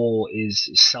main goal is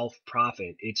self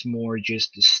profit. It's more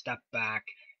just to step back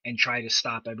and try to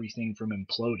stop everything from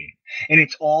imploding. And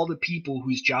it's all the people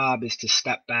whose job is to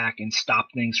step back and stop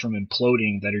things from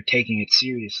imploding that are taking it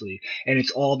seriously. And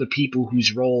it's all the people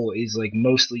whose role is like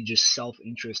mostly just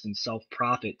self-interest and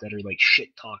self-profit that are like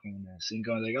shit talking this and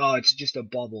going like, oh, it's just a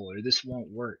bubble or this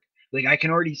won't work. Like you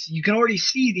can already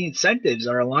see the incentives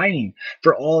are aligning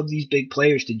for all of these big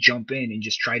players to jump in and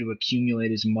just try to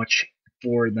accumulate as much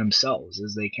for themselves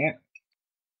as they can.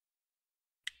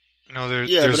 No,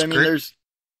 there's but I mean,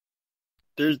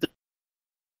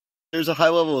 there's a high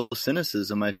level of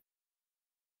cynicism. I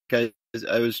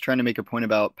was trying to make a point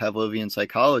about Pavlovian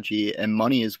psychology, and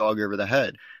money is dog over the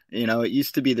head. It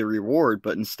used to be the reward,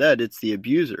 but instead it's the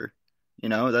abuser.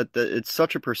 That it's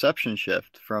such a perception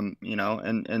shift from,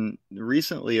 and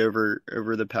recently over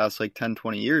the past like 10,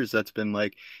 20 years, that's been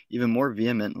like even more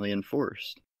vehemently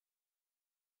enforced.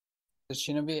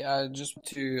 Shinobi, I just want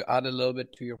to add a little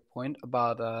bit to your point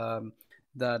about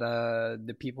that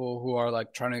the people who are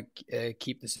like trying to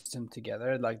keep the system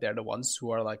together, like they're the ones who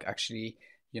are like actually,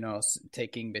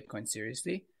 taking Bitcoin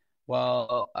seriously.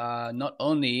 Well, not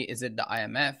only is it the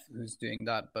IMF who's doing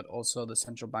that, but also the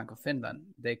Central Bank of Finland.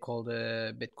 They call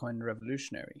the Bitcoin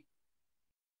revolutionary.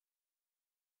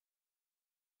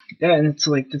 Yeah, and it's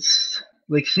like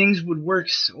things would work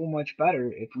so much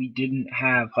better if we didn't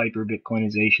have hyper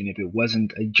Bitcoinization, if it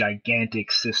wasn't a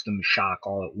gigantic system shock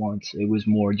all at once. It was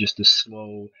more just a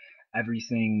slow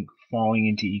everything falling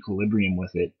into equilibrium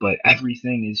with it. But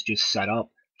everything is just set up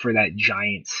for that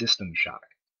giant system shock.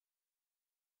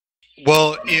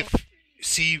 Well,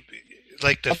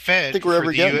 like the Fed. I think we're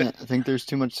ever getting it. I think there's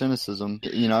too much cynicism.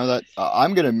 That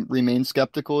I'm gonna remain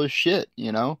skeptical as shit.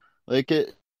 Like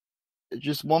it.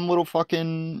 Just one little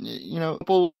fucking,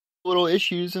 couple little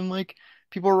issues, and like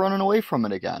people are running away from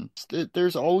it again.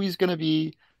 There's always going to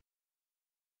be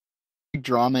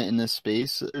drama in this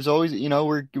space. There's always,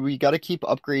 we got to keep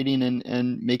upgrading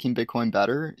and making Bitcoin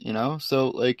better. So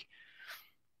like,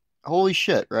 holy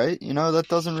shit, right? That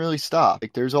doesn't really stop.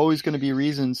 Like, there's always going to be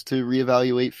reasons to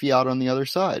reevaluate fiat on the other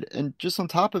side, and just on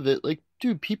top of it, like,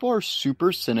 dude, people are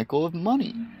super cynical of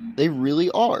money. They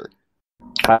really are.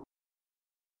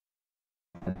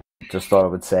 Just thought I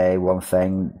would say one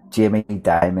thing. Jamie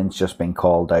Dimon's just been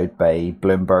called out by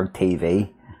Bloomberg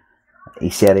TV. He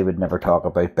said he would never talk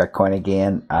about Bitcoin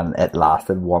again, and it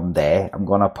lasted one day. I'm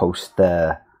going to post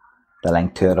the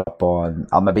link to it up on...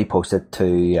 I'll maybe post it to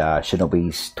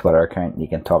Shinobi's Twitter account, and you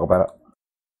can talk about it.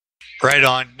 Right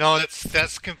on. No,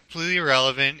 that's completely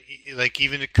irrelevant. Like,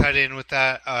 even to cut in with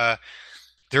that,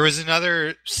 there was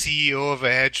another CEO of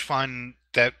a hedge fund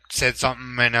that said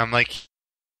something, and I'm like...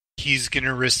 He's going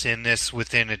to rescind this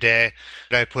within a day.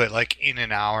 I put like in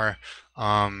an hour.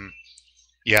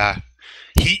 Yeah.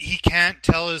 He can't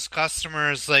tell his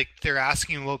customers, like, they're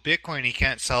asking about Bitcoin. He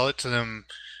can't sell it to them.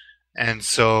 And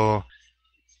so,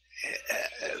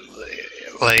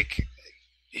 like,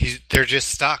 they're just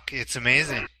stuck. It's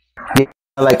amazing. Yeah,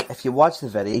 like, if you watch the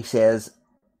video, he says,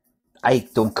 I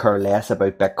don't care less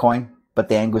about Bitcoin, but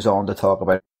then goes on to talk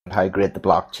about how great the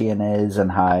blockchain is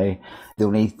and how the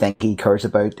only thing he cares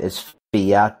about is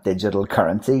fiat digital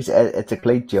currencies. It's a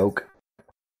complete joke.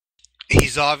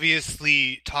 He's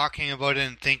obviously talking about it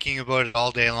and thinking about it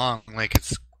all day long. Like,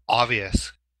 it's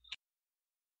obvious.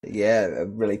 Yeah, it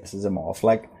really pisses him off.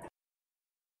 Like,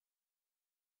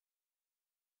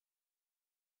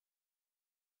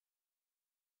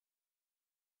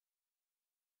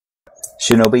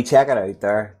 Shinobi, check it out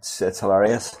there. It's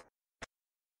hilarious.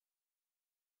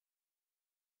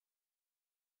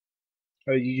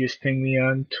 Oh, you just pinged me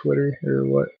on Twitter or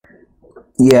what?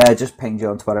 Yeah, I just pinged you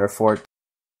on Twitter for it.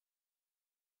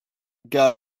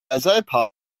 Guys, I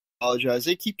apologize.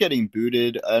 They keep getting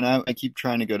booted, and I keep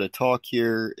trying to go to talk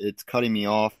here. It's cutting me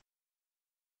off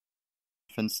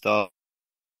and stuff.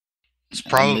 It's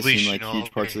probably missing, like,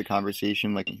 huge parts of the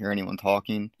conversation. Like, I can't hear anyone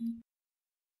talking.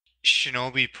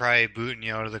 Shinobi probably booting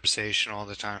you out of the conversation all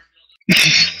the time.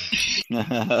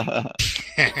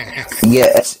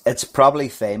 Yeah, it's probably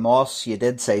famous. You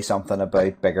did say something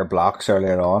about bigger blocks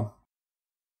earlier on.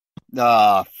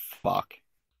 Ah, fuck.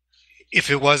 If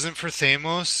it wasn't for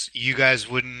Thamos, you guys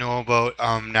wouldn't know about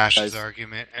Nash's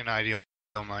argument and ideal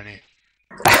money.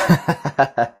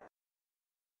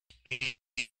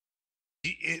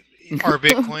 Our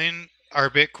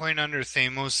Bitcoin under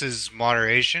Thamos's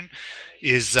moderation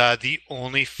is the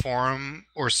only forum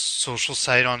or social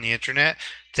site on the internet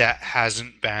that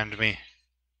hasn't banned me.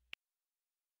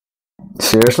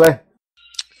 Seriously?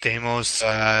 Deimos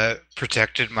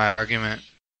protected my argument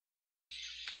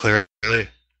clearly.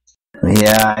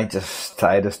 Yeah, I just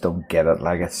don't get it.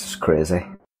 Like, it's just crazy.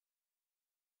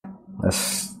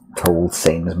 This whole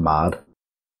scene is mad.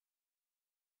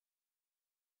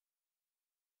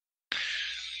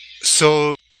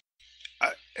 So,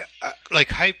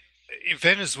 like,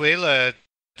 Venezuela,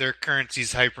 their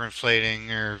currency's hyperinflating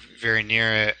or very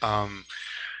near it.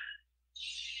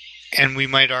 And we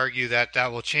might argue that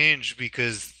will change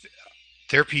because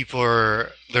their people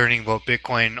are learning about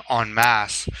Bitcoin en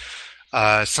masse.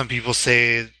 Some people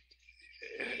say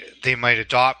they might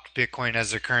adopt Bitcoin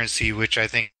as their currency, which I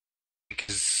think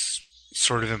is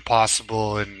sort of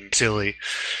impossible and silly.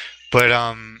 But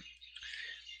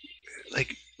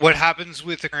like, what happens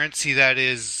with a currency that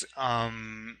is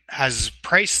has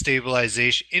price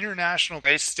stabilization, international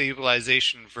price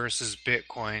stabilization versus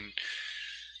Bitcoin?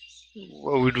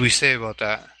 What would we say about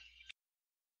that?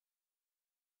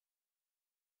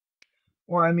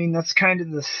 Well, I mean, that's kind of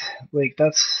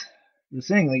that's the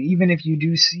thing. Like, even if you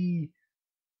do see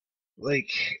like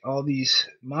all these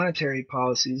monetary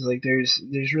policies, like there's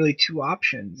really two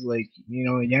options. Like,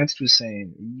 Jens was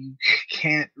saying, you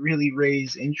can't really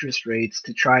raise interest rates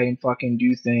to try and fucking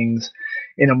do things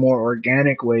in a more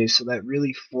organic way, so that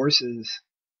really forces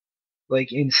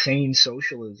like insane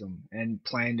socialism and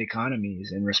planned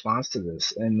economies in response to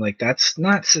this, and like that's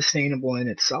not sustainable in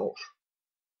itself.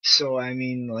 So I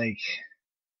mean, like,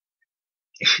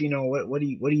 what do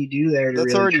you do there to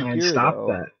That's really already try and here, stop though.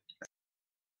 that?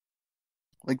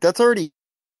 Like, that's already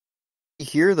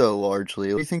here, though. Largely,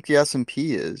 what do you think the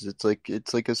S&P is? It's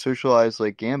like a socialized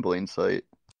like gambling site.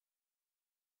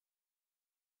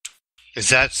 Is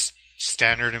that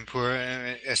Standard & Poor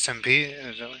S&P?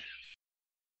 Is that what...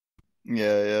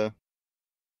 Yeah.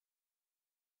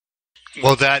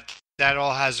 Well, that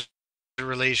all has a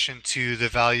relation to the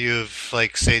value of,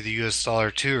 like, say, the US dollar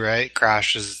too, right?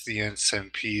 Crashes, the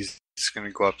S&P is going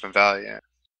to go up in value.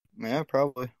 Yeah,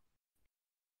 probably.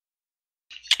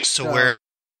 So where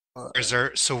is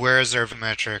our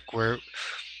metric? Where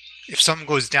if something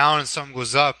goes down and something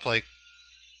goes up, like,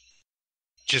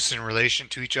 just in relation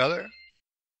to each other?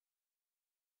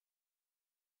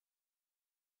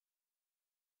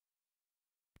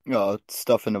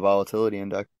 Stuff in the volatility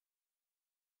index.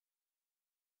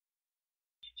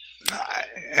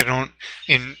 I don't.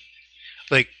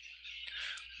 Like,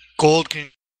 gold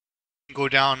can go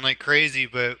down like crazy,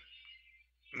 but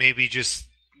maybe just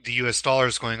the US dollar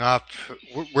is going up.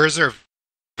 Where's our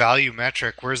value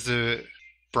metric? Where's the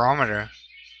barometer?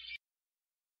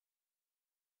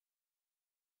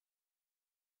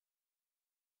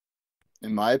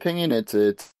 In my opinion, it's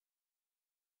a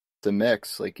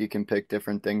mix. Like, you can pick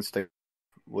different things to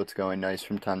what's going nice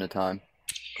from time to time.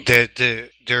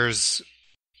 There's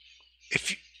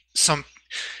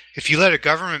if you let a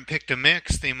government pick the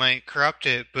mix, they might corrupt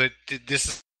it. But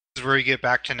this is where you get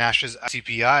back to Nash's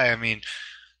CPI. I mean,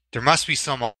 there must be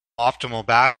some optimal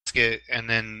basket, and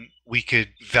then we could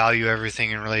value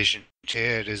everything in relation to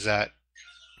it. Is that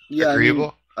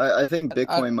agreeable? I think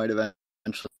Bitcoin might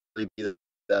eventually be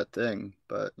that thing,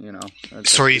 but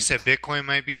Sorry, you said Bitcoin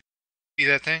might be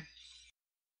that thing?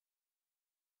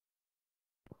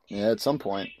 Yeah, at some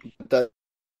point. That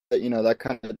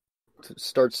kind of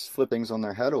starts flippings on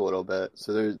their head a little bit.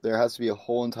 So there has to be a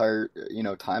whole entire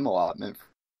time allotment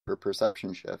for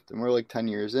perception shift, and we're like 10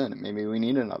 years in. Maybe we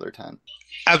need another 10.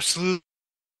 Absolutely,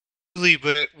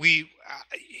 but you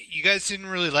guys didn't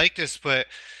really like this, but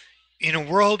in a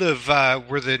world of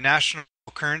where the national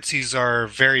currencies are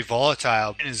very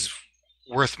volatile, it is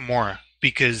worth more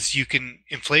because you can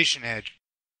inflation hedge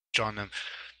on them.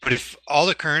 But if all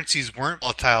the currencies weren't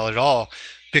volatile at all,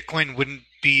 Bitcoin wouldn't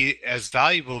be as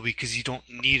valuable because you don't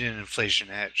need an inflation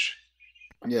hedge.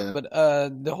 Yeah. But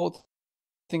the whole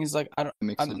thing is, like, I'm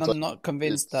not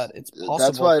convinced that it's possible.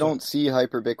 That's why I don't see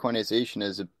hyper-Bitcoinization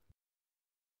as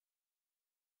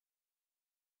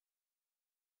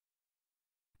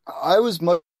I was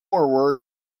much more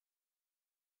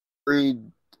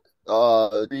worried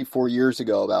 3-4 years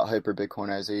ago about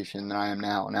hyper-Bitcoinization than I am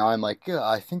now. Now I'm like, yeah,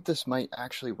 I think this might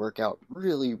actually work out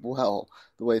really well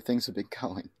the way things have been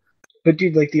going. But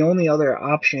dude, like, the only other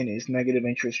option is negative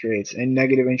interest rates, and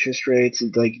negative interest rates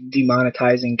is like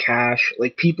demonetizing cash.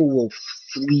 Like, people will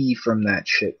flee from that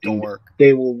shit. Dude. Don't work.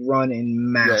 They will run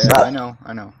in mass. Yeah,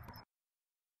 I know.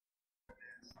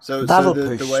 So that'll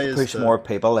the way is push more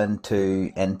people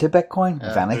into Bitcoin,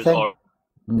 if anything.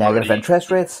 Negative interest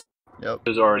rates. Yep.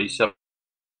 There's already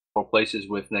places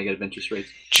with negative interest rates.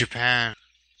 Japan.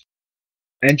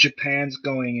 And Japan's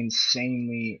going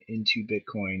insanely into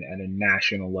Bitcoin at a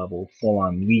national level, full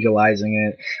on legalizing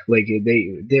it. Like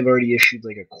they've already issued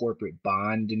like a corporate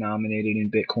bond denominated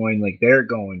in Bitcoin. Like they're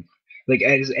going, like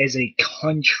as a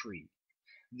country,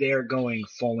 they're going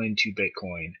full into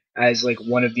Bitcoin as like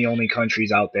one of the only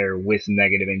countries out there with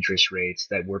negative interest rates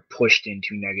that were pushed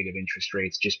into negative interest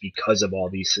rates just because of all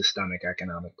these systemic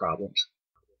economic problems.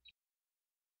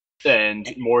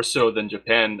 And more so than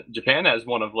Japan. Japan has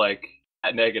one of like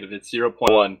at negative, it's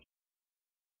 0.1.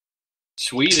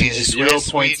 Sweden is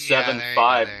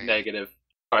 0.75 negative.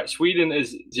 All right, Sweden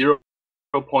is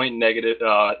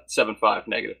 0.75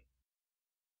 negative.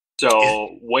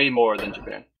 So way more than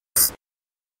Japan.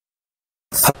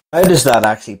 How does that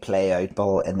actually play out,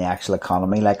 Bill, in the actual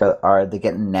economy? Like, are they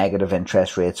getting negative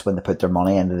interest rates when they put their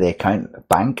money into the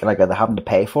bank? Like, are they having to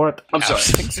pay for it? I'm sorry.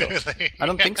 I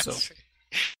don't think so.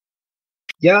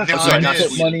 Yeah, no, when you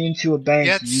put money into a bank,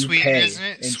 yeah, you Sweden, pay. isn't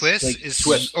it? Swiss? Like, Is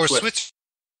Swiss. Or Swiss.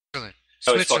 Switzerland.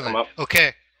 Switzerland.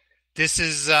 Okay. This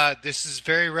is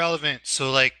very relevant.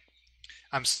 So, like,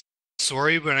 I'm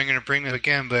sorry, but I'm going to bring it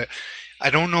again. But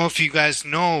I don't know if you guys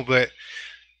know, but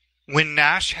when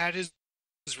Nash had his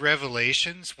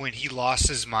revelations, when he lost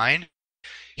his mind,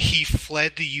 he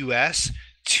fled the U.S.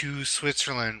 to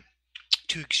Switzerland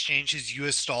to exchange his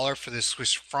U.S. dollar for the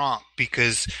Swiss franc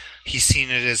because he's seen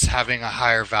it as having a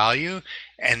higher value.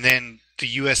 And then the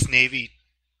U.S. Navy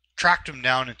tracked him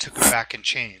down and took him back in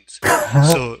chains.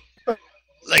 So,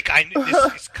 like,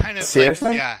 it's kind of Seriously?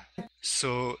 like, yeah.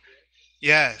 So,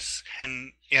 yes.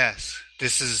 And yes,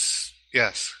 yes.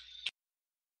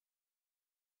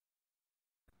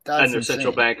 That's And their insane.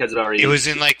 central bank has already... It was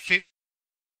in like...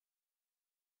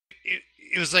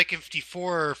 It was like in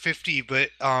 54 or 50, but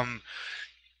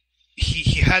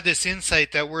he had this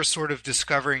insight that we're sort of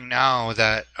discovering now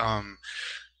that,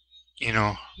 you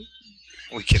know,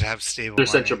 we could have stable Their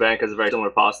money. central bank has a very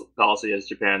similar policy as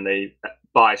Japan. They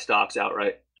buy stocks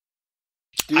outright.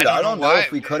 Dude, I don't know why.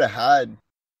 if we could have had...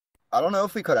 I don't know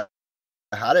if we could have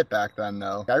had it back then,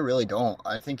 though. I really don't.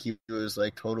 I think he was,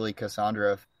 like, totally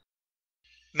Cassandra.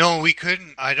 No, we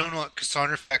couldn't. I don't know what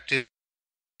Cassandra effect is.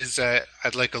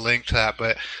 I'd like a link to that,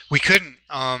 but we couldn't.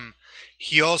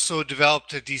 He also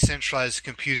developed a decentralized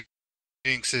computing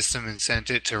system and sent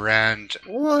it to Rand.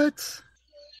 What?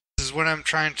 This is what I'm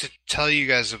trying to tell you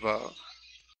guys about.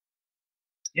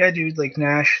 Yeah, dude, like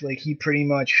Nash, like he pretty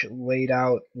much laid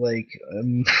out like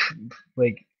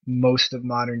like most of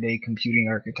modern day computing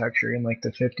architecture in like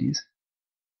the 50s.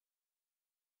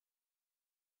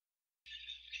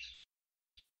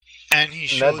 And he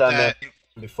showed that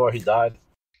before he died.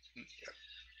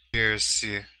 Here's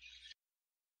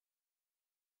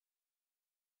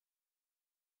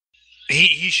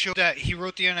he showed that he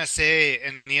wrote the NSA,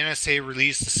 and the NSA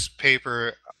released this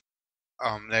paper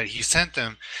that he sent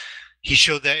them. He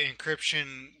showed that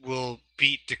encryption will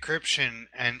beat decryption,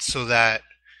 and so that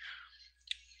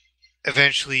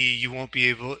eventually you won't be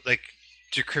able, like,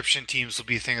 decryption teams will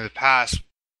be a thing of the past.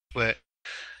 But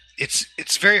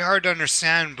it's very hard to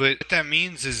understand. But what that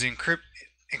means is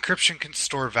encryption can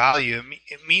store value.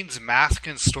 It means math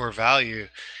can store value,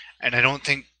 and I don't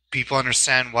think people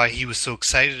understand why he was so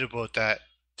excited about that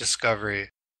discovery.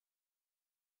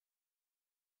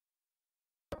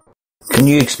 Can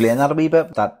you explain that a wee bit?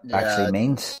 What that actually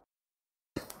means?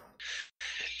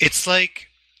 It's like,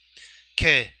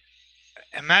 okay,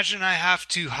 imagine I have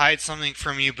to hide something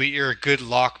from you, but you're a good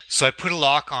lock. So I put a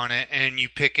lock on it, and you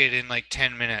pick it in like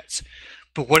 10 minutes.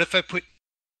 But what if I put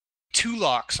 2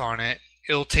 locks on it?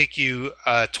 It'll take you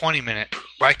 20 minutes.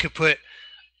 Or I could put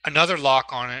another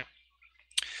lock on it.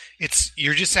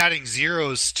 You're just adding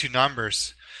zeros to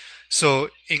numbers. So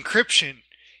encryption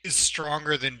is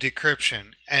stronger than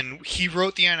decryption. And he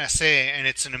wrote the NSA, and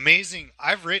it's an amazing...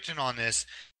 I've written on this,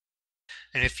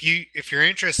 and if you're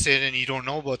interested and you don't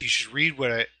know about it, you should read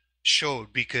what I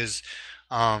showed, because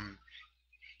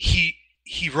he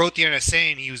wrote the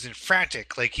NSA and he was in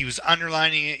frantic. Like, he was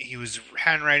underlining it, he was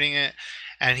handwriting it,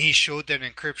 and he showed that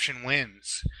encryption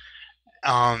wins.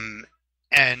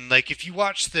 And like, if you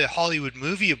watch the Hollywood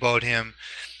movie about him,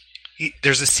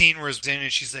 there's a scene where he's in and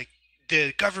she's like,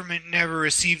 the government never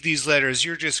received these letters,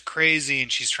 you're just crazy, and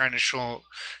she's trying to show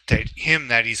him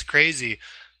that he's crazy.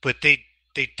 But they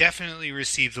definitely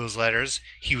received those letters.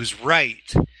 He was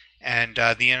right, and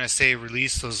the NSA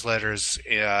released those letters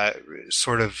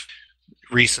sort of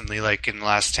recently, like in the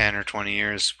last 10 or 20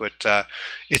 years. But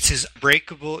it's his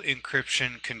breakable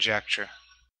encryption conjecture.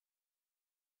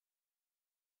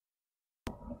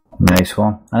 Nice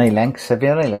one. Any links? If you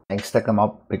have any links, stick them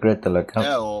up. Be great to look at.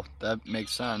 Yeah, well, that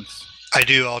makes sense. I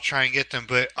do. I'll try and get them.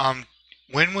 But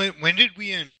when did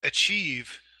we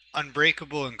achieve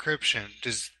unbreakable encryption?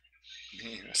 Does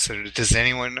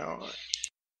anyone know?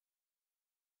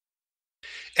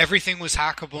 Everything was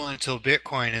hackable until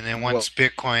Bitcoin, and then once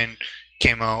Bitcoin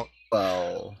came out,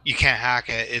 you can't hack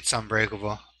it. It's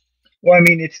unbreakable. Well, I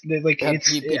mean, it's like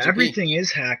everything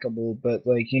is hackable, but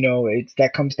like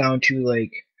that comes down to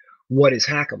like what is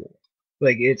hackable.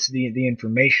 Like it's the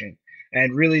information,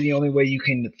 and really the only way you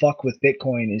can fuck with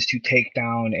Bitcoin is to take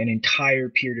down an entire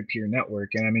peer-to-peer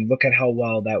network. And I mean, look at how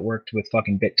well that worked with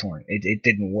fucking BitTorrent. It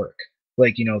didn't work.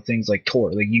 Like things like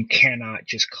Tor. Like you cannot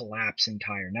just collapse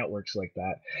entire networks like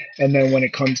that. And then when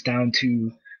it comes down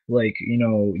to like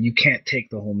you can't take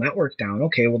the whole network down.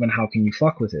 Okay, well then how can you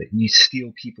fuck with it? You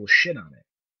steal people's shit on it.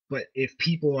 But if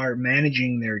people are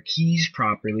managing their keys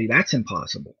properly, that's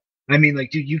impossible. I mean,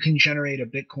 like, dude, you can generate a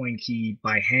Bitcoin key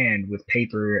by hand with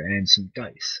paper and some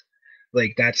dice.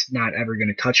 Like that's not ever going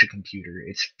to touch a computer.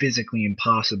 It's physically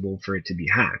impossible for it to be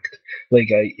hacked. Like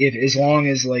if as long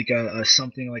as like a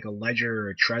something like a ledger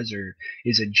or a Trezor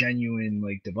is a genuine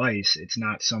like device, it's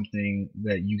not something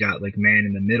that you got like man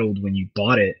in the middle when you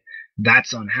bought it.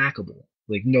 That's unhackable.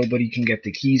 Like nobody can get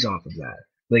the keys off of that.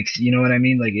 Like you know what I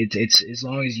mean? Like it's as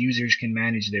long as users can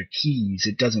manage their keys,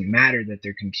 it doesn't matter that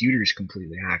their computer is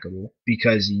completely hackable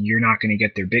because you're not going to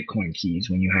get their Bitcoin keys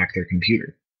when you hack their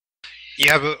computer.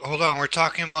 Yeah, but hold on. We're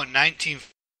talking about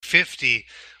 1950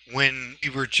 when we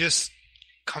were just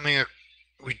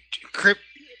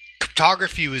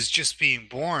cryptography was just being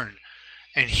born,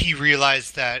 and he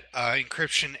realized that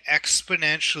encryption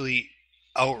exponentially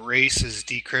outraces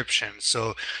decryption.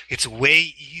 So it's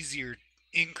way easier to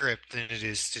encrypt than it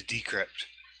is to decrypt.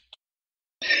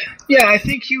 Yeah, I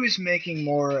think he was making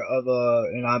more of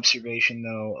an observation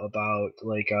though about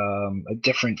like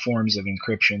different forms of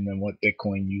encryption than what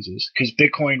Bitcoin uses, because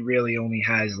Bitcoin really only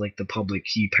has like the public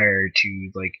key pair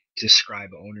to like describe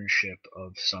ownership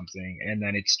of something, and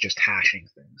then it's just hashing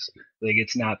things. Like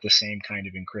it's not the same kind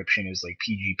of encryption as like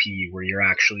PGP where you're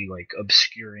actually like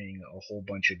obscuring a whole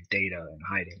bunch of data and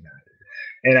hiding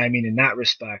that. And I mean, in that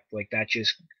respect, like that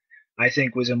just I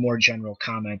think was a more general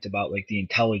comment about like the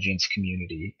intelligence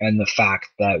community and the fact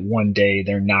that one day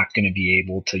they're not going to be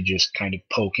able to just kind of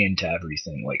poke into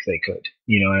everything like they could.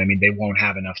 You know what I mean? They won't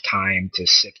have enough time to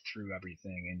sift through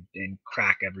everything and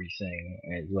crack everything.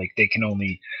 And like they can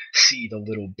only see the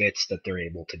little bits that they're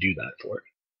able to do that for.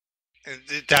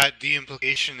 That the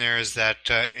implication there is that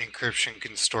encryption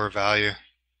can store value.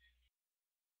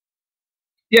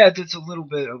 Yeah, that's a little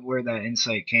bit of where that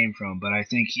insight came from, but I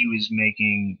think he was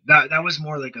making that was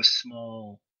more like a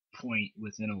small point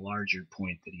within a larger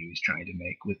point that he was trying to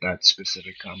make with that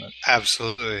specific comment.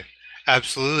 Absolutely.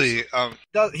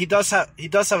 He does have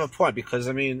a point, because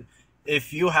I mean,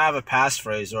 if you have a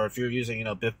passphrase or if you're using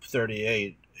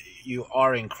BIP38, you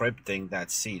are encrypting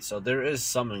that seed. So there is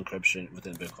some encryption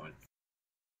within Bitcoin.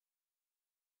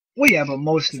 Well, yeah, but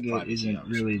most of it isn't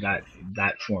really that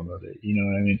form of it. You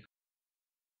know what I mean?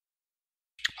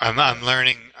 I'm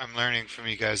learning from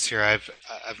you guys here. I've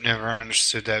never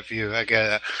understood that view. I get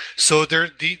it. So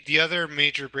the other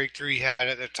major breakthrough he had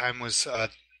at that time was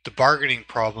the bargaining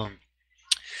problem,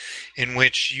 in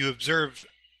which you observe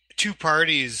two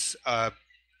parties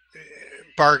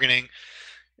bargaining,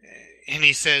 and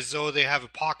he says, oh, they have a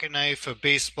pocket knife, a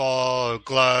baseball, a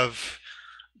glove,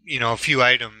 a few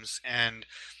items, and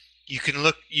you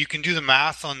can do the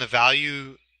math on the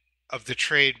value of the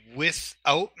trade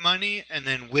without money and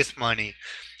then with money.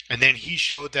 And then he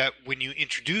showed that when you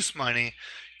introduce money,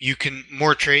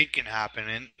 more trade can happen.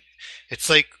 And it's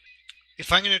like,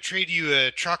 if I'm going to trade you a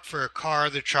truck for a car,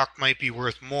 the truck might be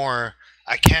worth more.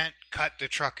 I can't cut the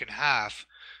truck in half.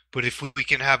 But if we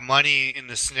can have money in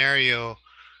the scenario,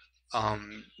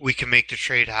 we can make the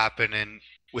trade happen and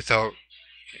without,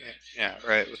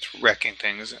 with wrecking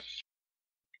things.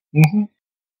 Mm-hmm.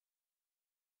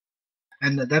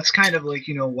 And that's kind of like,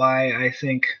 why I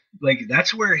think like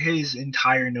that's where his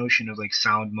entire notion of like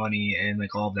sound money and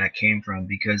like all of that came from,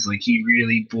 because like he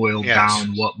really boiled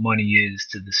down what money is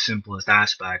to the simplest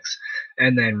aspects,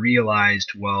 and then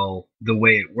realized, well, the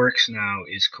way it works now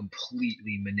is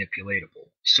completely manipulatable.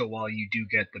 So while you do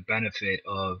get the benefit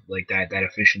of like that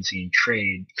efficiency in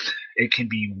trade, it can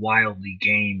be wildly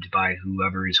gamed by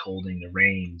whoever is holding the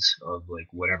reins of like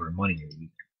whatever money you're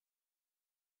using.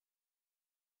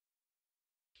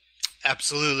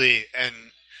 Absolutely, and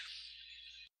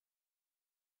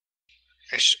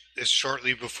it's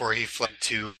shortly before he fled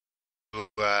to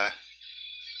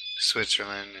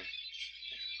Switzerland.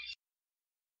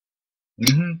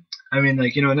 Mm-hmm. I mean,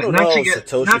 like, you know, I don't not know to if get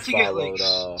Satoshi like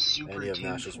followed super any of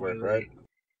Nash's work, tinfoily. right?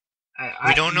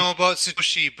 We don't know about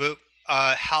Satoshi, but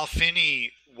Hal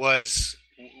Finney was.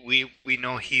 We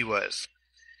know he was.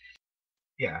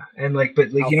 Yeah, and like,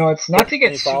 but like, you know, it's not to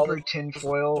get super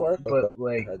tinfoil, work? but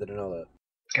like, I didn't know that.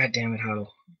 God damn it, how?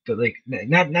 But like,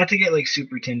 not to get like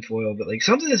super tinfoil, but like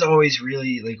something that's always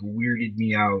really like weirded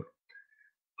me out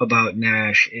about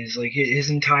Nash is like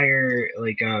his entire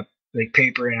like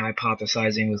paper and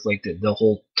hypothesizing was like the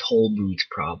whole toll booth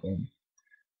problem,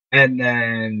 and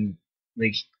then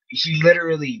like he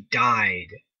literally died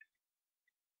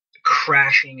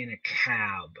crashing in a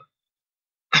cab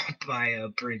by a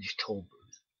bridge toll booth.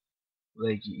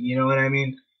 Like, you know what I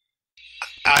mean?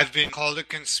 I've been called a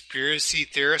conspiracy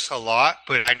theorist a lot,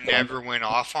 but I never went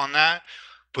off on that.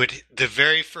 But the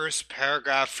very first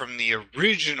paragraph from the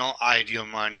original Ideal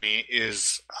Money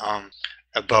is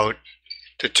about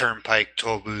the Turnpike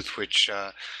toll booth, which,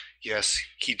 yes,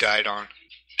 he died on.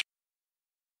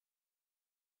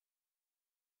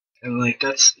 And like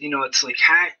that's, you know, it's like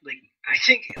like I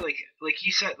think like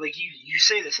you said, like you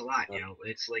say this a lot, you know,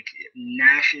 it's like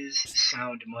Nash's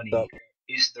sound money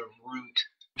is the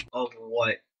root of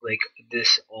what like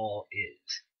this all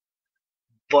is.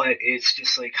 But it's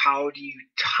just like, how do you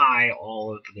tie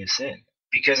all of this in?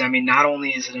 Because I mean, not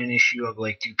only is it an issue of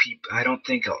like, do people? I don't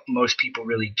think most people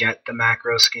really get the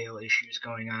macro scale issues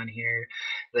going on here.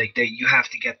 Like that, you have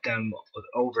to get them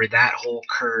over that whole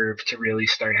curve to really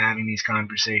start having these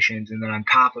conversations. And then on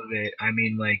top of it, I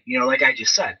mean, like, you know, like I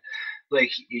just said,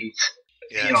 like it's,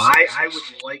 Yes, you know, I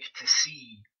would like to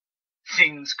see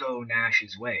things go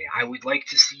Nash's way. I would like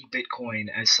to see Bitcoin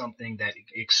as something that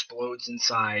explodes in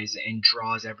size and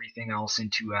draws everything else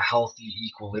into a healthy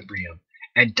equilibrium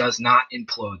and does not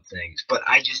implode things. But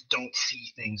I just don't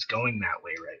see things going that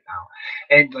way right now.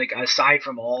 And like aside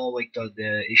from all like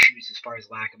the issues as far as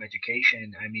lack of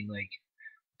education, I mean like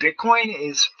Bitcoin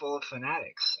is full of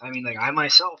fanatics. I mean like I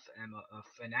myself am a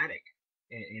fanatic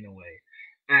in a way.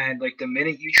 And like the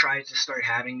minute you try to start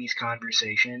having these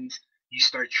conversations, you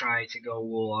start trying to go,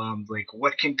 well, like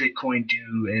what can Bitcoin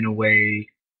do in a way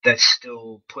that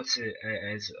still puts it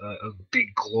as a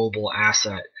big global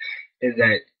asset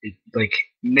that it like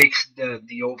makes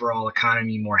the overall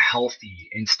economy more healthy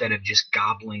instead of just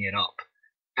gobbling it up.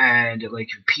 And like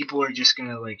people are just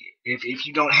gonna like if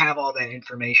you don't have all that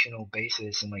informational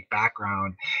basis and like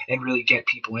background and really get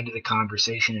people into the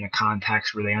conversation in a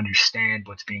context where they understand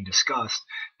what's being discussed,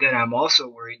 then I'm also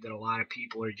worried that a lot of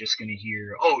people are just gonna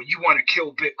hear, oh, you want to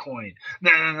kill Bitcoin,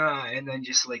 nah, and then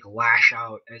just like lash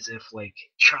out as if like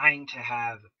trying to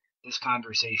have this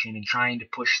conversation and trying to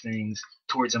push things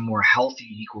towards a more healthy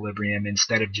equilibrium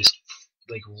instead of just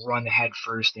like run head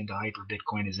first into hyper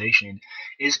Bitcoinization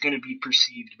is going to be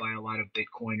perceived by a lot of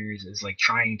Bitcoiners as like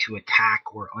trying to attack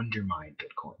or undermine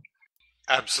Bitcoin.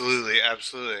 Absolutely,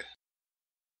 absolutely.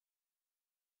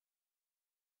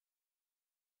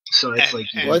 So it's like,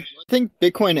 well, I think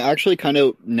Bitcoin actually kind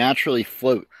of naturally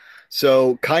float.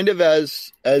 So kind of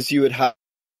as you would have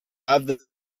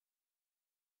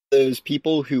those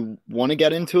people who want to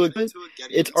get into it,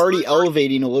 it's already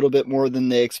elevating a little bit more than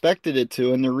they expected it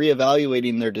to, and they're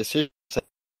reevaluating their decisions.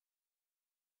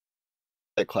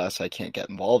 That class I can't get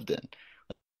involved in.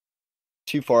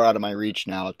 Too far out of my reach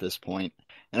now at this point.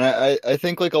 And I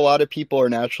think like a lot of people are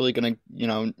naturally going to, you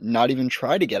know, not even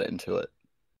try to get into it.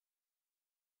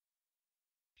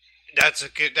 That's a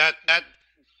good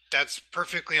that's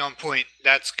perfectly on point.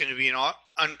 That's going to be an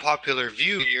unpopular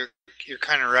view. You're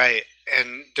kind of right.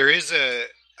 And there is a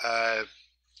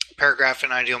paragraph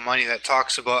in Ideal Money that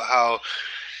talks about how,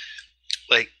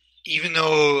 like, even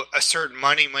though a certain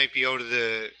money might be out of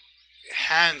the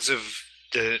hands of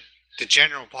the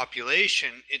general population,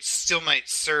 it still might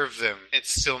serve them. It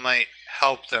still might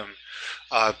help them,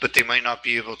 but they might not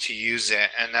be able to use it.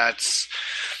 And that's,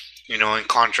 you know, in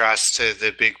contrast to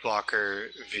the big blocker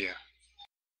view.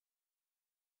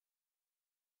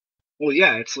 Well,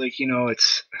 yeah, it's like, you know,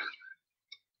 it's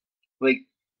like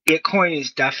Bitcoin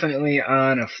is definitely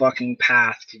on a fucking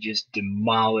path to just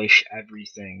demolish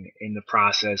everything in the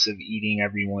process of eating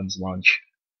everyone's lunch.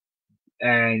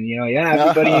 And you know, yeah,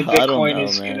 everybody in Bitcoin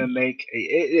is gonna make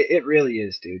it. It really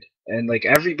is, dude. And like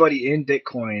everybody in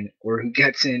Bitcoin or who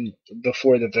gets in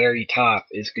before the very top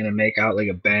is gonna make out like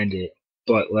a bandit.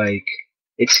 But like,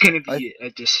 it's gonna be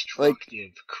a destructive,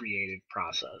 creative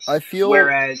process. I feel.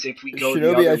 Whereas if we go Shinobi,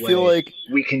 the other I feel way, like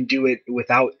we can do it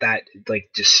without that like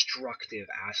destructive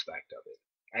aspect of it,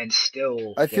 and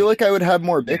still. I feel like I would have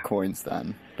more Bitcoins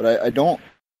then, but I don't.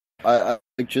 I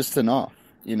like just enough,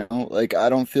 you know. Like I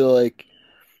don't feel like.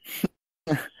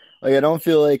 Like I don't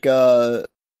feel like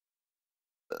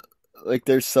like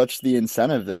there's such the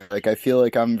incentive there. Like I feel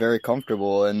like I'm very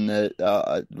comfortable and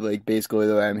that like basically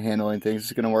the way I'm handling things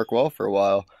is going to work well for a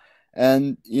while.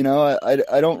 And you know,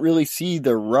 I don't really see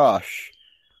the rush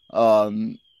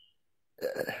um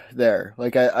there.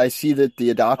 Like I see that the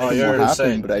adoption will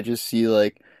happen, but I just see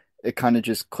like it kind of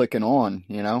just clicking on,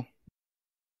 you know?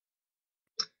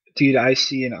 Dude, I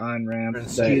see an on-ramp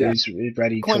that is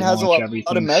ready to Bitcoin has launch everything a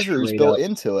lot of measures built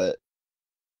into it.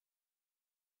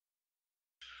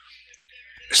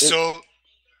 So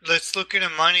let's look at a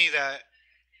money that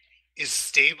is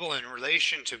stable in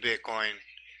relation to Bitcoin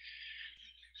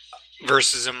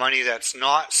versus a money that's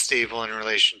not stable in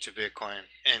relation to Bitcoin.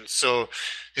 And so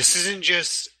this isn't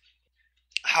just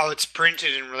how it's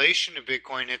printed in relation to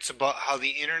Bitcoin, it's about how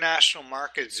the international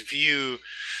markets view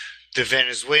the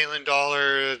Venezuelan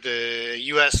dollar, the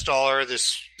US dollar, the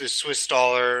Swiss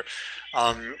dollar.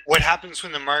 What happens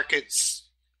when the markets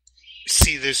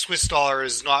see the Swiss dollar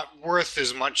is not worth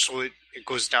as much, so it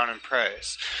goes down in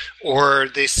price? Or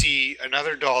they see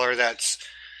another dollar that's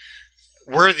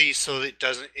worthy, so it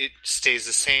stays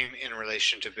the same in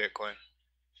relation to Bitcoin.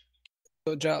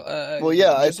 So, Jal, well,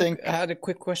 yeah, I think I had a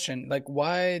quick question. Like,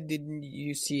 why didn't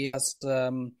you see it as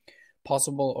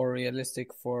possible or realistic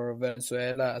for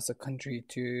Venezuela as a country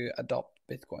to adopt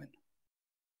Bitcoin?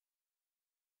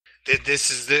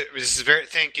 This is very,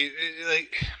 thank you.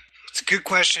 Like, it's a good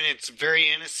question. It's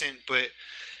very innocent, but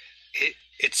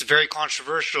it's very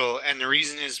controversial, and the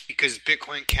reason is because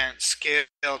Bitcoin can't scale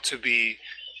to be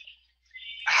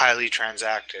highly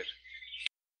transacted.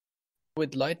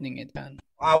 With Lightning, it can.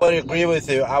 I would agree with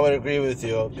you.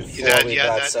 Before we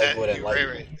got segued in Lightning.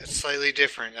 Right. That's slightly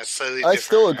different. I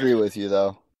still agree with you,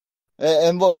 though.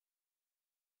 And look,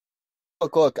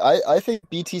 I think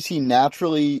BTC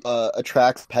naturally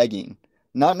attracts pegging.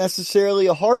 Not necessarily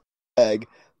a hard peg,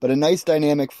 but a nice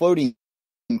dynamic floating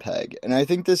peg. And I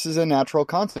think this is a natural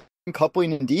concept,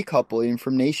 coupling and decoupling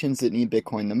from nations that need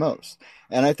Bitcoin the most.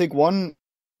 And I think one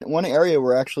area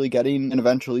we're actually getting an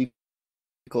eventual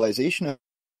equalization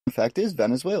effect is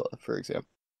Venezuela, for example.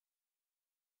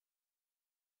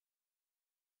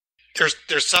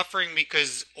 They're suffering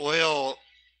because oil.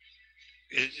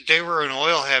 They were an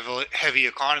oil heavy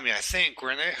economy, I think,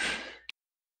 weren't they?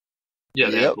 Yeah,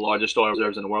 they have the largest oil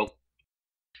reserves in the world.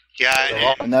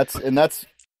 Yeah, and that's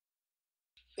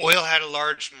oil had a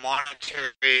large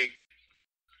monetary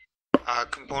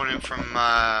component from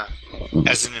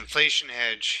as an inflation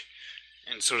hedge,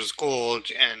 and so does gold,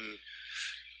 and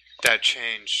that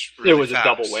changed really It was fast. A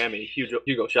double whammy.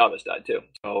 Hugo Chavez died too.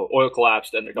 So oil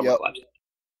collapsed and the government collapsed.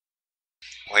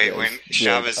 Wait, when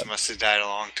Chavez must have died a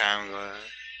long time ago.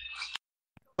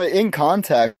 But in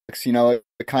context, you know,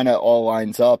 it kind of all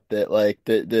lines up that like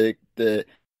the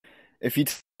if you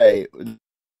say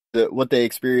what they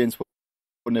experienced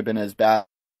wouldn't have been as bad.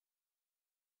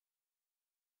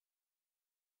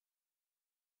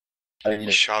 I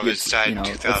mean, Chavez died in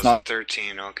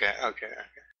 2013. Okay.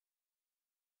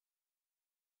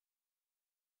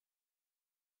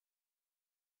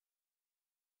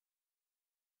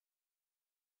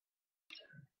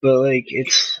 But like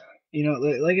it's, you know,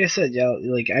 like I said, yeah,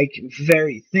 like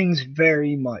things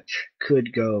very much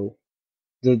could go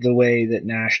the way that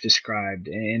Nash described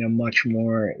in a much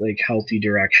more like healthy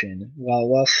direction,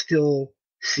 while still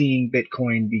seeing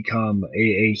Bitcoin become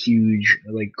a huge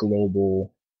like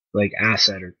global like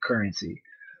asset or currency.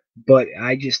 But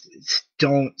I just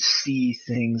don't see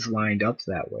things lined up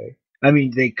that way. I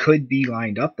mean, they could be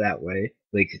lined up that way.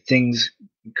 Like things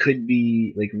could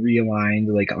be like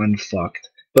realigned, like unfucked.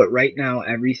 But right now,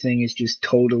 everything is just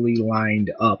totally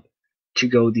lined up to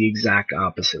go the exact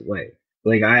opposite way.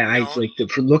 Like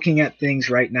for looking at things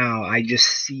right now, I just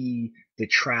see the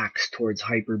tracks towards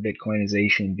hyper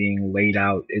Bitcoinization being laid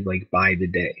out like by the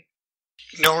day.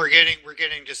 No, we're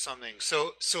getting to something.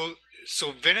 So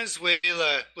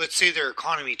Venezuela, let's say their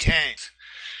economy tanks,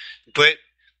 but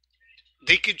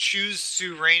they could choose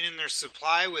to rein in their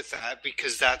supply with that,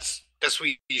 because that's what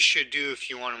you should do if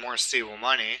you want a more stable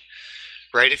money,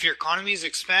 right? If your economy is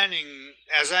expanding,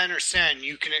 as I understand,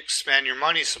 you can expand your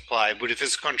money supply, but if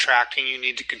it's contracting, you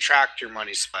need to contract your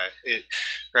money supply,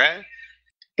 right?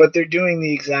 But they're doing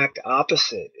the exact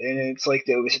opposite, and it's like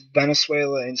it was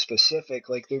Venezuela in specific.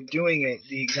 Like they're doing it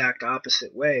the exact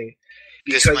opposite way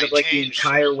because of like the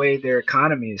entire way their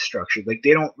economy is structured. Like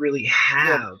they don't really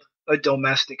have a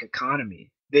domestic economy.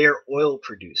 they're oil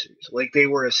producers. Like, they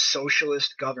were a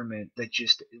socialist government that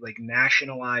just like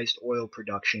nationalized oil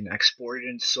production, exported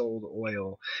and sold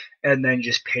oil, and then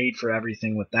just paid for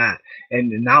everything with that. And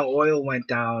now oil went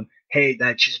down. Hey,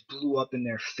 that just blew up in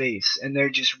their face, and they're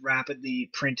just rapidly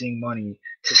printing money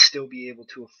to still be able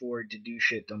to afford to do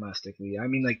shit domestically. I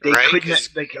mean, like, they could not,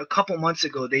 like, a couple months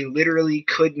ago, they literally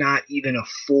could not even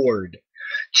afford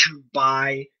to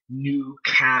buy new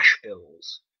cash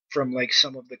bills from like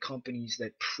some of the companies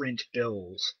that print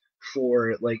bills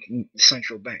for like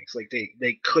central banks. Like,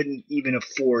 they couldn't even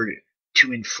afford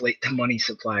to inflate the money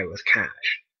supply with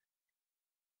cash.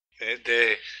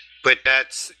 But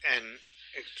that's and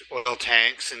oil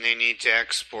tanks, and they need to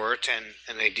export,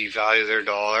 and they devalue their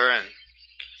dollar,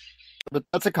 but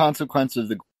that's a consequence of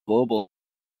the global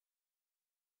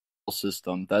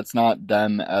system. That's not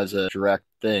them as a direct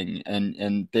thing,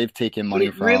 and they've taken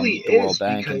money from the World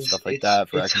Bank and stuff like that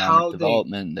for economic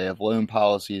development. They have loan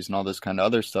policies and all this kind of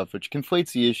other stuff, which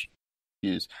conflates the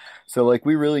issues. So, like,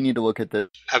 we really need to look at this,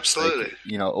 absolutely, like,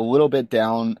 you know, a little bit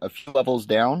down, a few levels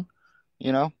down,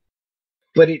 you know.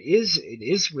 But it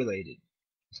is related,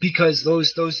 because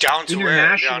those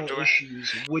international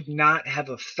issues would not have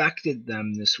affected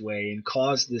them this way and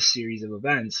caused this series of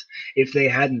events if they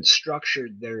hadn't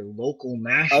structured their local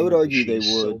national issues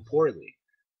so poorly.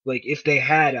 Like, if they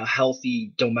had a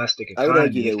healthy domestic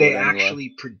economy, if they actually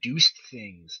produced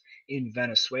things in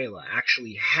Venezuela,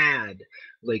 actually had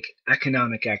like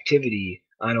economic activity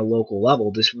on a local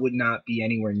level, this would not be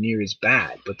anywhere near as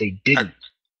bad. But they didn't.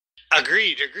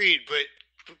 Agreed. But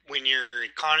when your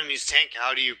economy's tanking,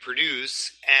 how do you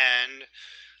produce? And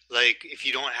like, if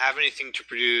you don't have anything to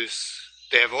produce,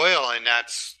 they have oil, and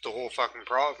that's the whole fucking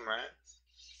problem, right?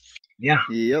 Yeah.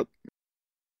 Yep.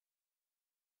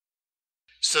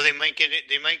 So they might get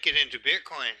into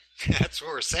Bitcoin. That's what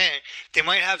we're saying. They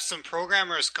might have some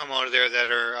programmers come out of there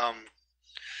that are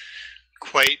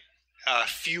quite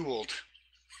fueled.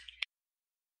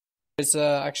 There's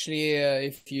actually,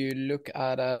 if you look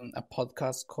at a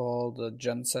podcast called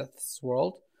John Seth's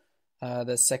World,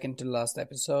 the second to last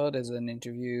episode is an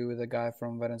interview with a guy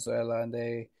from Venezuela, and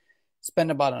they spend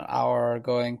about an hour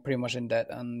going pretty much in depth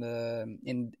on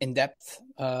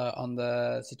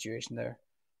the situation there.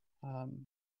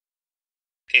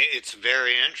 It's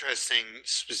very interesting,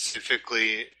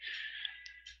 specifically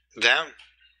them.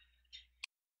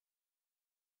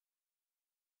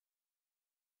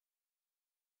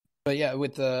 But yeah,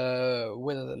 with the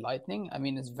Lightning, I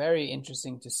mean, it's very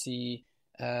interesting to see,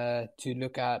 to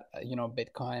look at,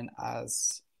 Bitcoin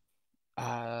as,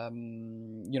 a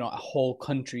whole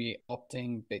country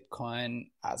opting Bitcoin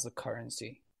as a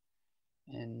currency,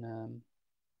 and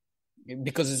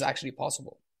because it's actually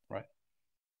possible, right?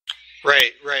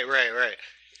 Right.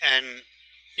 And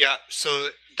yeah, so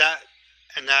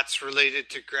that's related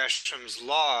to Gresham's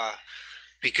law,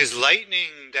 because Lightning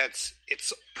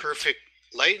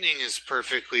is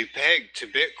perfectly pegged to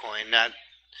Bitcoin.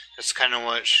 That's kind of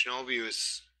what Shinobi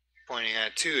was pointing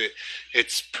at too.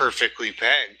 It's perfectly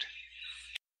pegged.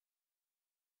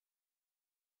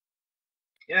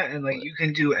 Yeah, and like, you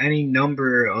can do any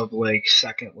number of like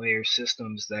second layer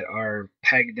systems that are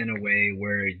pegged in a way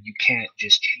where you can't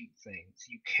just cheat things.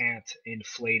 You can't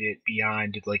inflate it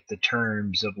beyond like the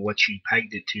terms of what you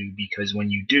pegged it to, because when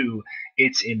you do,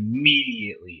 it's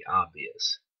immediately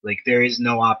obvious. Like, there is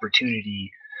no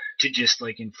opportunity to just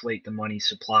like inflate the money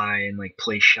supply and like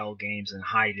play shell games and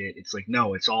hide it. It's like,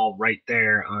 no, it's all right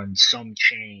there on some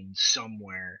chain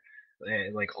somewhere,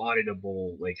 like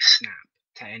auditable, like snap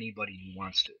to anybody who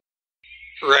wants to.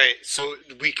 Right, so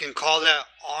we can call that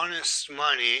honest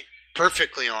money,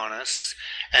 perfectly honest,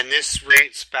 and this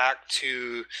relates back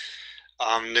to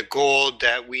the gold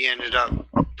that we ended up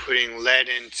putting lead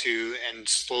into and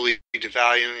slowly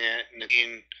devaluing it.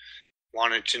 Nadine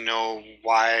wanted to know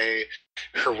why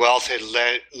her wealth had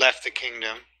left the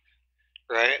kingdom,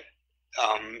 right?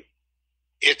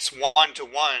 It's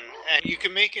 1-to-1, and you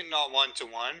can make it not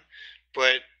 1-to-1,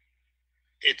 but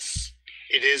it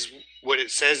is what it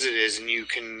says it is, and you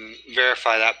can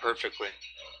verify that perfectly.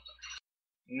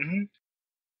 Mm-hmm.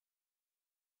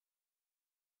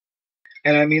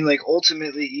 And I mean, like,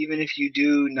 ultimately, even if you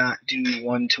do not do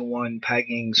 1-to-1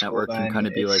 peggings, network can kind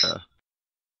of be like a...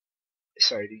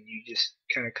 Sorry, did you just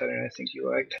kind of cut in? I think you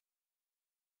lagged.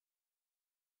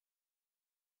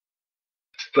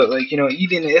 But like,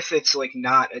 even if it's like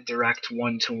not a direct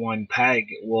 1-to-1 peg,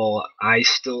 well, I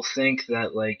still think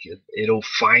that like it'll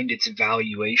find its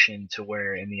valuation to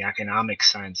where in the economic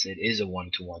sense it is a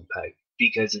 1-to-1 peg,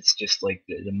 because it's just like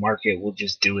the market will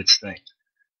just do its thing.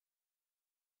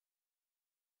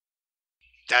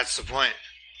 That's the point.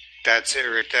 That's it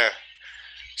right there.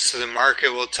 So the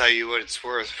market will tell you what it's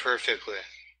worth perfectly.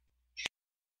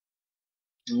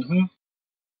 Mm-hmm.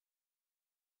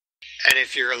 And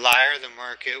if you're a liar, the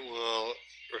market will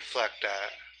reflect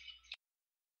that.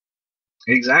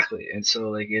 Exactly. And so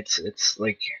like it's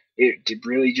like it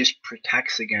really just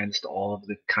protects against all of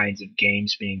the kinds of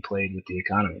games being played with the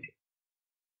economy.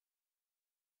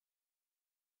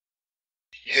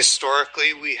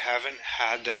 Historically, we haven't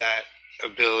had that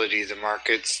ability. The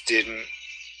markets didn't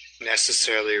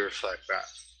necessarily reflect that.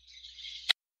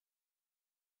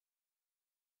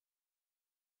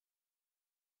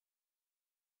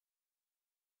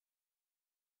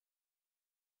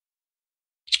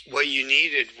 What you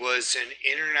needed was an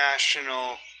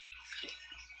international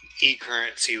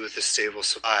e-currency with a stable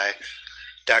supply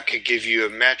that could give you a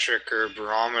metric or a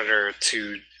barometer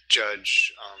to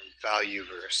judge value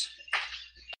versus.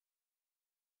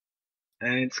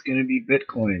 And it's going to be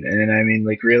Bitcoin. And I mean,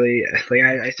 like, really, like,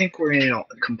 I think we're in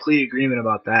complete agreement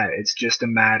about that. It's just a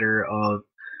matter of,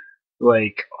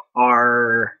 like,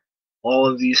 are all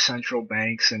of these central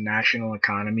banks and national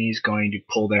economies going to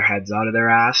pull their heads out of their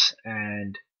ass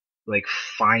and, like,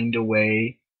 find a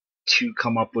way to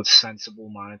come up with sensible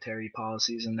monetary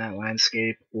policies in that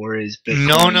landscape, or is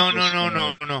Bitcoin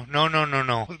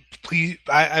No. Please,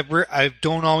 I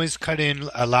don't always cut in.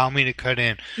 Allow me to cut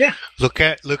in. Yeah. Look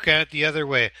at it the other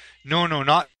way. No,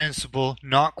 not sensible,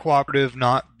 not cooperative,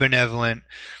 not benevolent.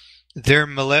 Their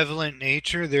malevolent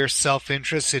nature, their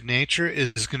self-interested nature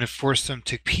is going to force them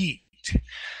to compete.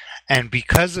 And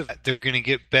because of that, they're going to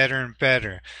get better and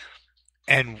better.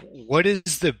 And what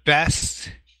is the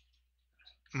best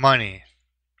money?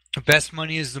 The best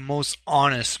money is the most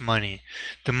honest money.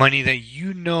 The money that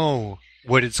you know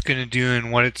what it's going to do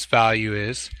and what its value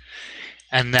is.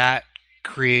 And that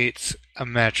creates a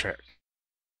metric.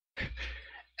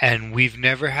 And we've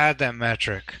never had that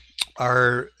metric.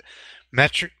 Our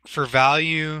metric for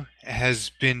value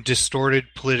has been distorted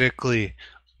politically.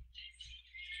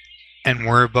 And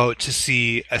we're about to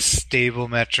see a stable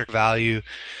metric value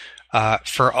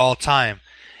for all time.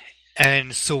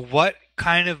 And so what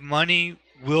kind of money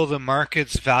will the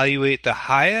markets evaluate the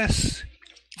highest?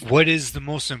 What is the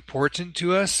most important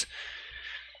to us?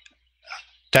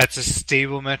 That's a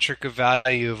stable metric of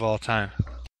value of all time.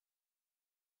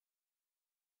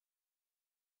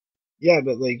 Yeah,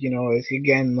 but like,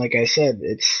 again, like I said,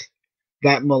 it's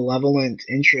that malevolent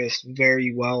interest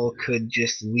very well could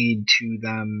just lead to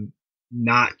them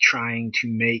not trying to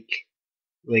make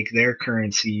like their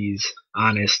currencies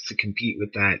honest to compete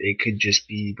with that. It could just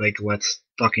be like, let's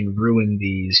fucking ruin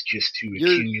these just to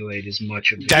accumulate as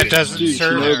much of the that doesn't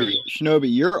serve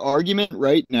Shinobi, your argument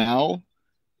right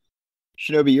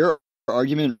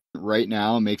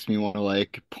now makes me want to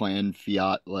like plan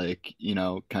fiat, like,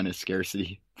 kind of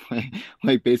scarcity,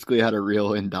 like basically how to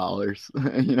reel in dollars,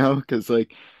 because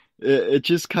like it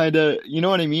just kind of, you know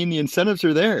what I mean? The incentives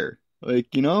are there, like,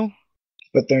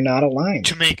 but they're not aligned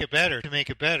to make it better,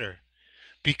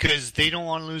 because they don't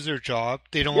want to lose their job,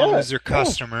 they don't want to lose their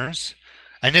customers.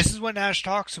 And this is what Nash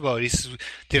talks about. He says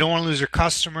they don't want to lose their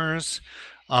customers.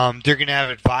 They're going to have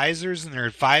advisors, and their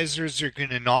advisors are going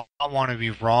to not want to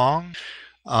be wrong.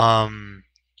 So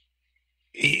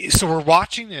we're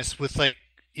watching this with, like,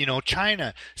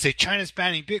 China. Say China's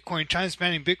banning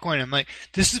Bitcoin. I'm like,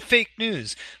 this is fake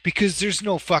news, because there's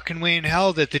no fucking way in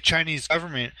hell that the Chinese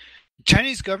government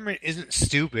isn't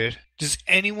stupid. Does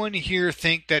anyone here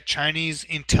think that Chinese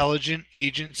intelligence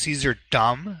agencies are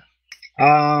dumb?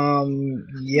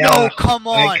 Yeah. No, come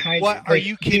on. What? Are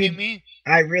you kidding me?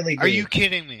 I really do. Are you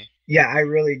kidding me? Yeah, I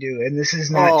really do. And this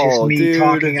is not just me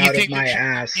talking out of my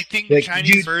ass. You think the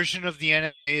Chinese version of the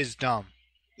NSA is dumb?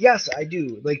 Yes, I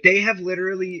do. Like, they have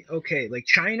literally, like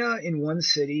China in one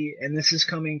city, and this is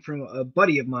coming from a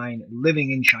buddy of mine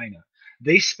living in China.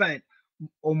 They spent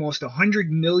almost $100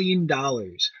 million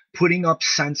putting up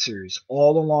sensors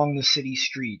all along the city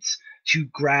streets to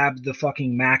grab the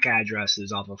fucking MAC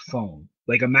addresses off a phone.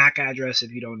 Like, a MAC address,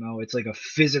 if you don't know, it's like a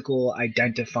physical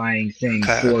identifying thing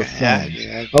for phones.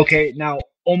 Yeah. Okay, now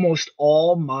almost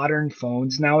all modern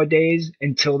phones nowadays,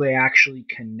 until they actually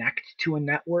connect to a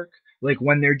network, like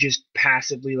when they're just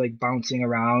passively like bouncing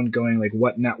around going like,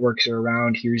 what networks are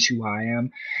around, here's who I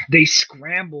am, they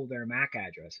scramble their MAC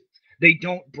addresses. They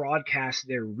don't broadcast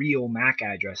their real MAC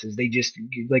addresses. They just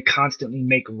like constantly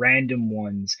make random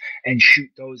ones and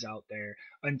shoot those out there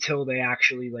until they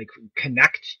actually like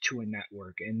connect to a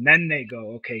network. And then they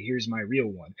go, okay, here's my real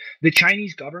one. The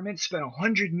Chinese government spent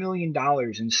 $100 million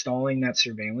installing that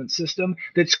surveillance system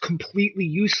that's completely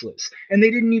useless. And they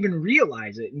didn't even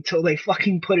realize it until they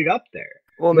fucking put it up there.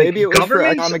 Well, Like, maybe it was for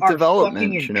governments economic are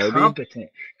development, fucking Shinobi. incompetent.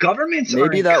 Governments are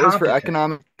Maybe that was for incompetent.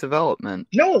 economic development.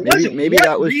 No, it wasn't. Maybe What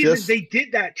that was reason just. they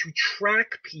did that to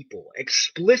track people,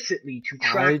 explicitly to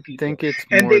track I people, think it's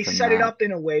and more they than set it that. up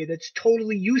in a way that's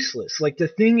totally useless. Like, the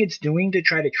thing it's doing to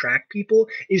try to track people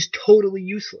is totally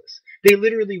useless. They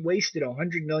literally wasted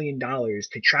 $100 million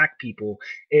to track people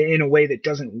in a way that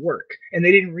doesn't work, and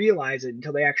they didn't realize it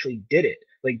until they actually did it.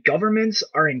 Like, governments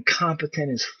are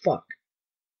incompetent as fuck.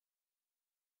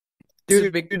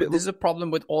 Dude, this is a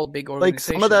problem with all big organizations.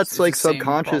 Like, some of that's it's like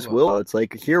subconscious will. It's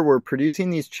like, here we're producing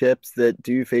these chips that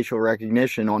do facial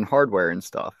recognition on hardware and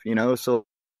stuff, you know? So,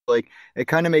 like, it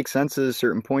kind of makes sense at a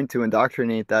certain point to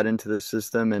indoctrinate that into the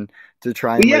system and to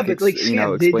try and,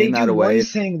 explain that away. One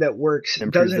thing that works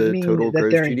improve doesn't the mean total that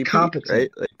gross they're GDP, incompetent.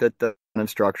 right? Like, that the kind of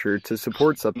structure to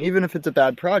support something, even if it's a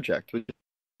bad project, which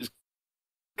is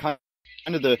kind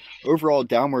of the overall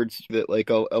downwards that, like,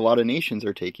 a lot of nations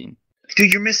are taking.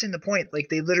 Dude, you're missing the point. Like,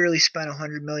 they literally spent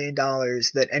 $100 million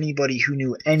that anybody who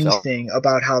knew anything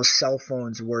about how cell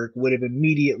phones work would have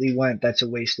immediately went, that's a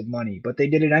waste of money. But they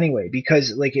did it anyway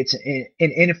because, like, it's an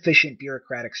inefficient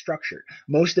bureaucratic structure.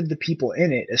 Most of the people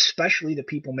in it, especially the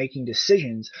people making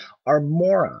decisions, are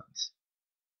morons.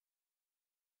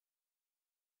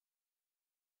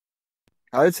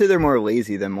 I would say they're more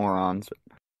lazy than morons.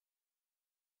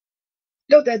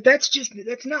 No,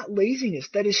 that's not laziness.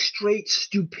 That is straight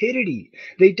stupidity.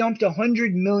 They dumped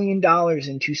 $100 million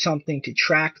into something to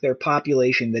track their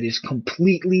population that is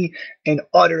completely and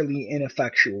utterly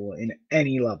ineffectual in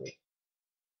any level.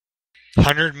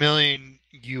 100 million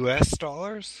US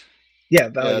dollars? Yeah,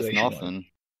 valuation. Yeah, that's nothing.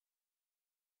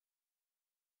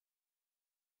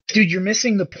 Dude, you're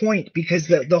missing the point because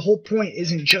the whole point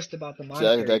isn't just about the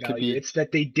monetary value. It's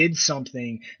that they did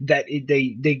something that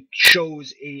they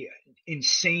chose a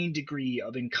insane degree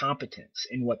of incompetence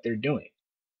in what they're doing.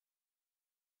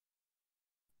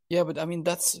 Yeah, but I mean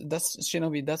that's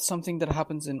Shinobi. That's something that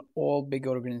happens in all big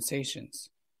organizations.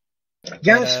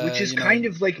 Yes, which is kind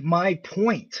of like my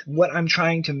point. What I'm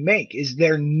trying to make is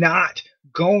they're not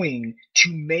going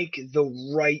to make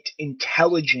the right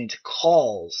intelligent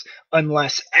calls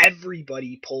unless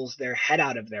everybody pulls their head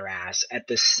out of their ass at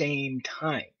the same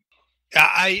time.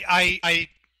 I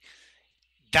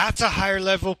that's a higher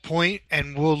level point,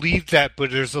 and we'll leave that.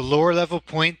 But there's a lower level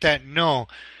point that no,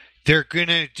 they're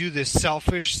gonna do the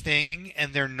selfish thing,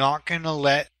 and they're not gonna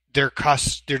let they're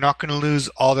not gonna lose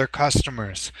all their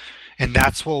customers, and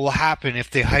that's what will happen if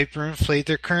they hyperinflate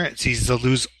their currencies. They'll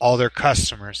lose all their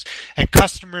customers, and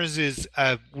customers is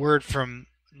a word from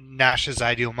Nash's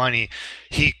Ideal Money.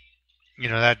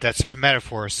 That's a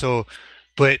metaphor. So,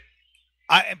 but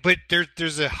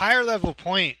there's a higher level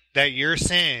point that you're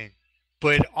saying.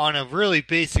 But on a really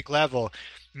basic level,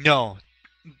 no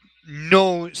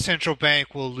central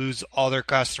bank will lose all their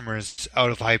customers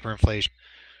out of hyperinflation.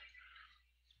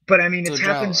 But I mean, it's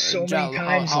happened so many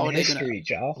times in history,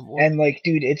 Jal. And like,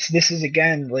 dude, this is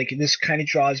again, like, this kind of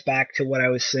draws back to what I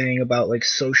was saying about like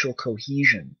social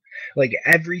cohesion. Like,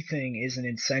 everything is an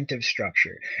incentive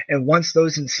structure, and once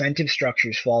those incentive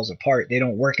structures falls apart, they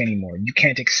don't work anymore. You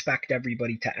can't expect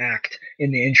everybody to act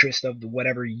in the interest of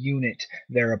whatever unit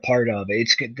they're a part of.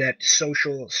 It's that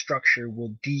social structure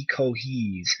will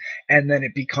decohese, and then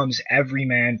it becomes every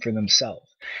man for themselves.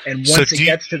 And once it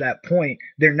gets to that point,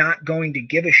 they're not going to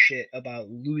give a shit about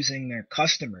losing their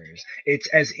customers. It's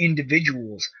as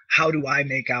individuals, how do I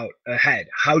make out ahead?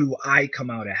 How do I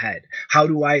come out ahead? How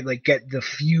do I like get the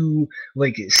few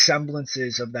like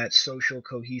semblances of that social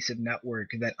cohesive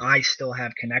network that I still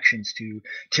have connections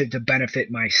to benefit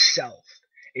myself?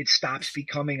 It stops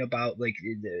becoming about like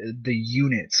the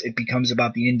units. It becomes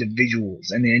about the individuals,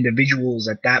 and the individuals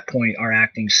at that point are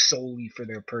acting solely for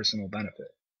their personal benefit.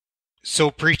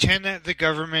 So pretend that the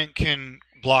government can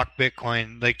block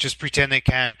Bitcoin. Like, just pretend they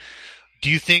can. Do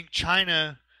you think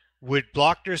China would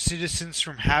block their citizens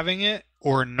from having it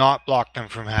or not block them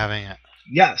from having it?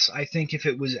 Yes, I think if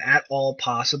it was at all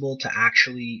possible to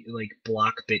actually like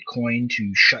block Bitcoin,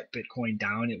 to shut Bitcoin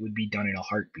down, it would be done in a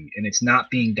heartbeat. And it's not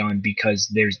being done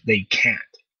because they can't.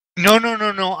 No.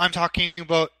 I'm talking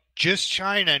about just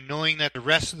China knowing that the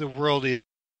rest of the world is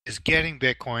getting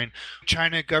Bitcoin.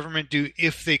 China government do,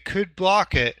 if they could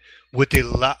block it, would they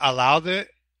allow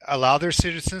their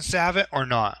citizens to have it or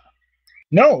not?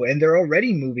 No, and they're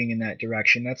already moving in that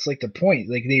direction. That's like the point.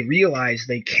 Like they realize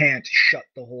they can't shut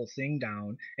the whole thing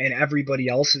down, and everybody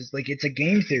else is like it's a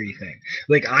game theory thing.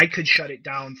 Like I could shut it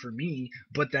down for me,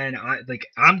 but then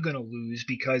I'm gonna lose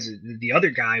because the other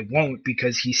guy won't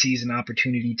because he sees an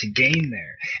opportunity to gain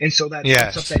there, and so that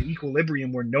sets up that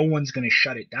equilibrium where no one's gonna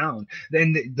shut it down.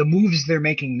 Then the moves they're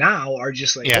making now are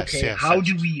just like how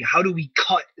do we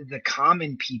cut the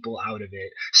common people out of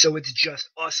it so it's just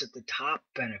us at the top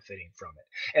benefiting from it.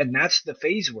 And that's the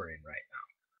phase we're in right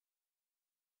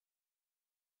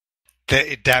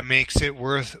now. That makes it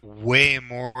worth way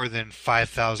more than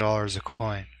 $5,000 a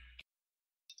coin.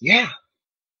 Yeah.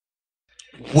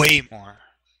 Way more.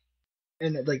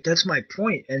 And like that's my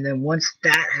point. And then once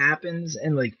that happens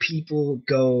and like people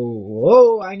go,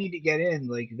 "Oh, I need to get in,"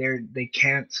 like they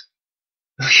can't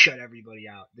shut everybody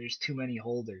out. There's too many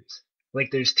holders. Like,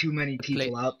 there's too many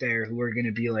people out there who are going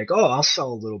to be like, oh, I'll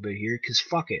sell a little bit here because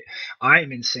fuck it.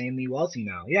 I'm insanely wealthy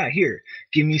now. Yeah, here,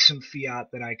 give me some fiat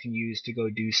that I can use to go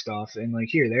do stuff. And, like,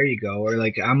 here, there you go. Or,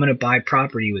 like, I'm going to buy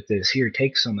property with this. Here,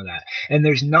 take some of that. And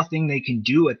there's nothing they can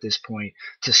do at this point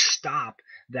to stop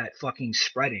that fucking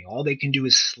spreading. All they can do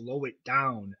is slow it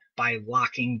down by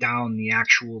locking down the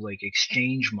actual, like,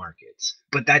 exchange markets.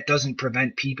 But that doesn't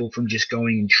prevent people from just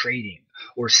going and trading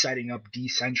or setting up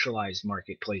decentralized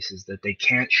marketplaces that they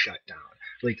can't shut down.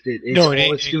 Like all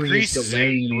it's doing is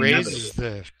delaying the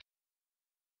inevitable.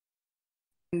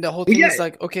 The whole thing is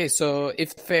like, okay, so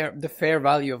if the fair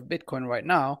value of Bitcoin right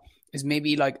now is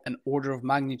maybe like an order of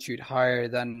magnitude higher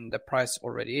than the price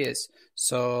already is,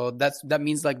 so that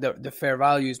means like the fair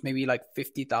value is maybe like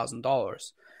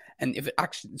 $50,000. And if it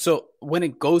actually, so when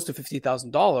it goes to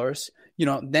 $50,000,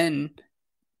 then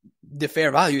the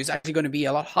fair value is actually going to be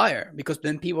a lot higher because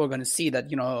then people are going to see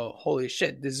that, holy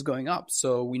shit, this is going up.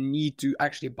 So we need to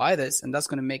actually buy this. And that's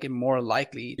going to make it more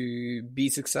likely to be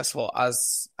successful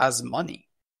as money.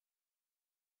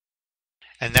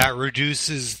 And that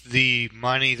reduces the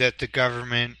money that the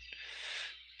government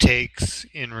takes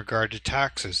in regard to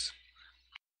taxes.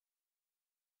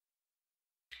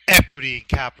 Equity and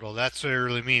capital, that's what I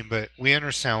really mean. But we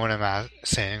understand what I'm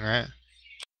saying, right?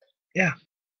 Yeah.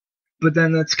 But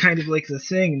then that's kind of like the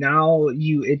thing. Now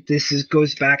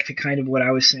goes back to kind of what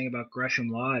I was saying about Gresham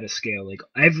law at a scale. Like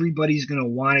everybody's going to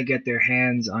want to get their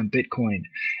hands on Bitcoin,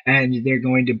 and they're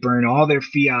going to burn all their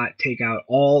fiat, take out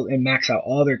all and max out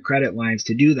all their credit lines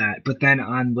to do that. But then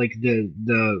on like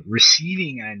the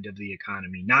receiving end of the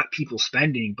economy, not people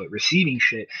spending, but receiving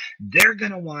shit, they're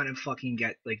going to want to fucking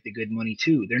get like the good money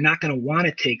too. They're not going to want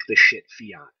to take the shit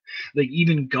fiat. Like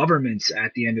even governments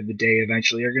at the end of the day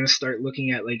eventually are going to start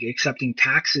looking at like accepting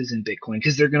taxes in Bitcoin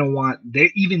because they're going to want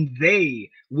they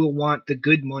will want the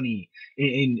good money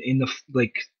in the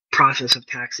like process of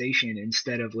taxation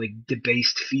instead of like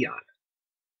debased fiat.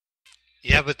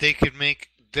 Yeah, but they could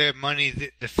make their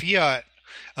money, the fiat,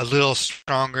 a little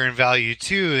stronger in value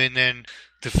too, and then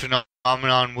the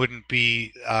phenomenon wouldn't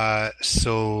be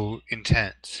so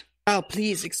intense. Now,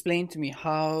 please explain to me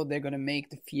how they're going to make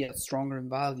the fiat stronger in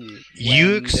value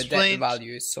when the debt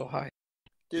value is so high.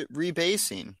 Dude,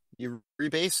 rebasing. You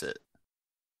rebase it.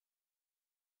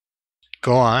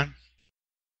 Go on.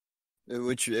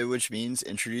 Which means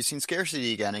introducing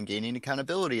scarcity again and gaining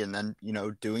accountability and then,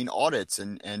 doing audits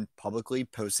and publicly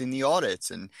posting the audits.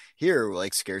 And here,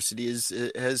 like, scarcity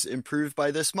has improved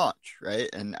by this much, right?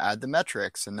 And add the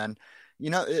metrics and then...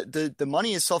 the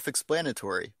money is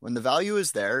self-explanatory. When the value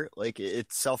is there, like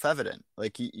it's self-evident.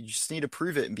 Like you just need to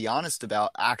prove it and be honest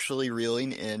about actually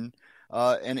reeling in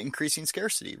and increasing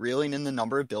scarcity, reeling in the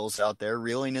number of bills out there,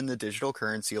 reeling in the digital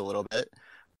currency a little bit.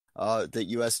 That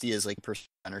USD is like percent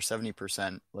or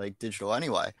 70% like digital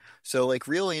anyway. So like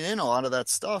reeling in a lot of that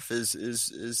stuff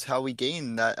is how we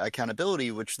gain that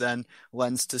accountability, which then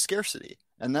lends to scarcity.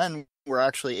 And then we're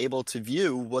actually able to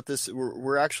view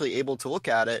we're actually able to look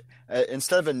at it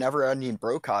instead of a never-ending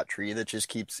Brocaut tree that just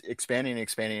keeps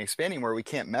expanding, where we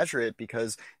can't measure it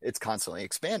because it's constantly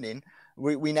expanding.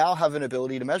 We now have an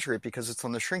ability to measure it because it's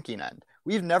on the shrinking end.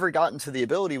 We've never gotten to the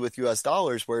ability with US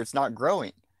dollars where it's not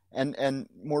growing. And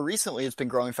more recently, it's been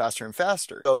growing faster and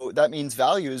faster. So that means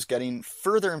value is getting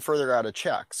further and further out of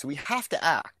check. So we have to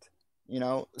act.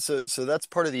 So that's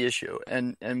part of the issue.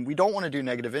 And we don't want to do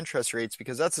negative interest rates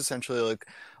because that's essentially like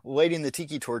lighting the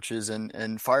tiki torches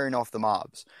and firing off the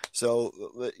mobs. So,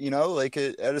 like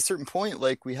at a certain point,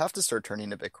 like we have to start turning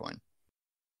to Bitcoin.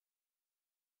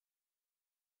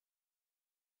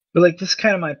 But like this is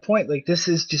kind of my point. Like this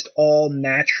is just all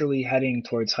naturally heading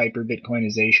towards hyper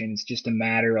Bitcoinization. It's just a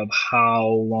matter of how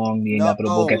long the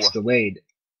inevitable gets delayed.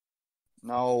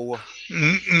 No.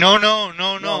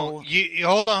 No. You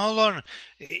hold on.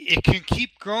 It can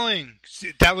keep growing.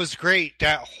 That was great.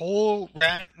 That whole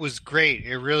rant was great.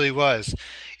 It really was.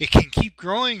 It can keep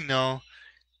growing though,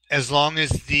 as long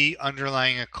as the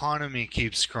underlying economy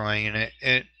keeps growing,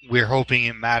 and we're hoping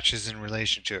it matches in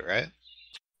relation to it, right?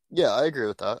 Yeah, I agree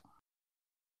with that.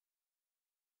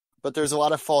 But there's a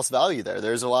lot of false value there.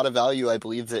 There's a lot of value, I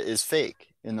believe, that is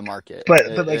fake in the market. But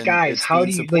like, guys, how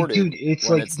do you like, dude? It's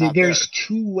like there's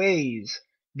two ways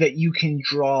that you can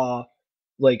draw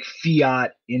like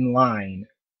fiat in line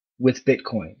with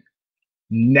Bitcoin: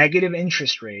 negative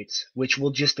interest rates, which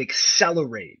will just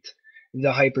accelerate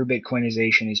the hyper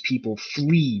Bitcoinization as people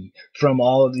flee from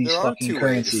all of these fucking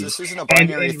currencies. This isn't a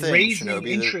binary thing, raising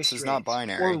Shinobi. interest This is rates, not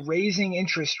binary. or raising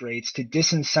interest rates to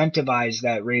disincentivize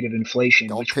that rate of inflation.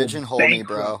 Don't which pigeonhole will me,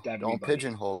 bro. everybody. Don't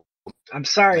pigeonhole. I'm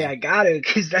sorry, I got it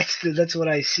because that's what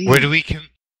I see. Where do we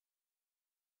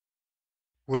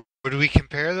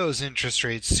compare those interest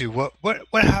rates to? What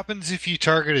happens if you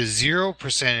target a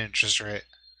 0% interest rate?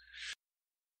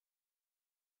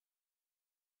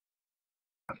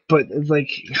 But like,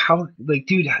 how, like,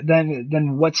 dude,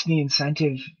 then what's the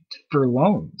incentive for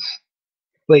loans?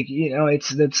 Like,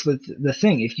 that's the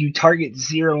thing. If you target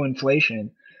zero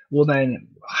inflation, well then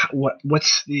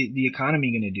what's the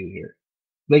economy going to do here?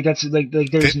 Like, that's like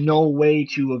there's no way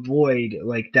to avoid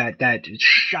like that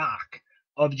shock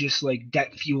of just like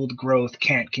debt fueled growth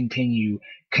can't continue,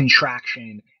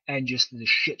 contraction, and just the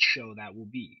shit show that will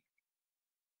be.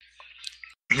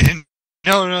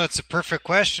 No, it's a perfect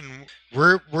question.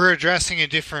 We're addressing a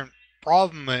different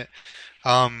problem.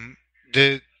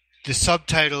 The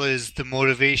subtitle is The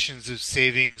Motivations of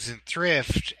Savings and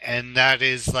Thrift, and that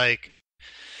is like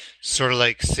sort of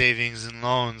like savings and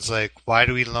loans. Like, why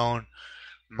do we loan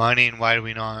money and why do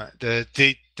we not?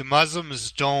 The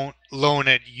Muslims don't loan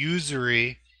at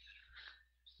usury.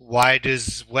 Why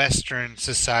does Western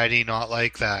society not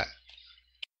like that?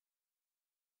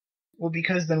 Well,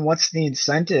 because then what's the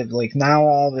incentive? Like, now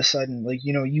all of a sudden, like,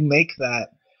 you make that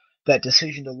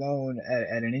decision to loan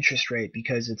at an interest rate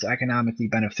because it's economically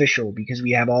beneficial, because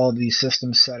we have all of these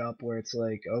systems set up where it's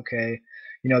like, okay,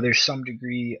 there's some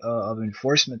degree of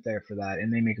enforcement there for that,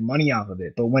 and they make money off of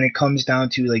it. But when it comes down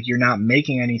to like you're not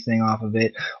making anything off of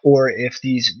it, or if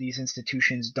these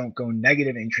institutions don't go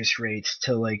negative interest rates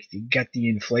to like get the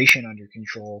inflation under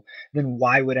control, then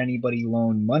why would anybody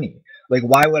loan money? Like,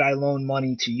 why would I loan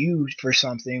money to you for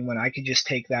something when I could just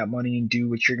take that money and do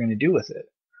what you're going to do with it?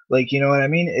 Like, you know what I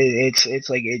mean? It's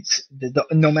like it's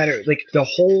no matter, like, the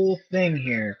whole thing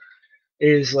here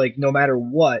is like, no matter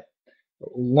what,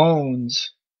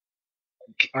 loans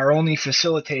are only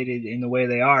facilitated in the way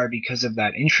they are because of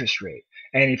that interest rate.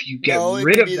 And if you get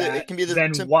rid of that,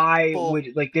 then why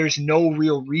would, like, there's no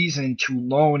real reason to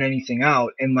loan anything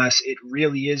out unless it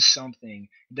really is something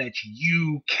that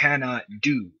you cannot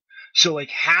do. So like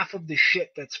half of the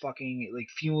shit that's fucking like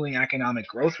fueling economic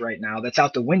growth right now, that's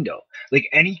out the window. Like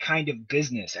any kind of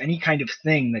business, any kind of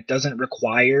thing that doesn't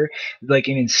require like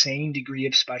an insane degree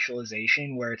of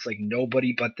specialization where it's like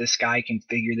nobody but this guy can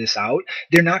figure this out,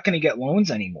 they're not going to get loans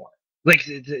anymore. Like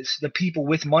the people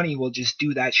with money will just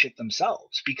do that shit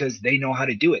themselves because they know how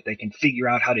to do it. They can figure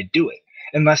out how to do it.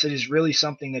 Unless it is really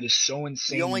something that is so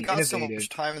insanely you only got innovative. So much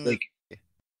time in like,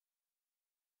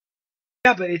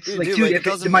 yeah, but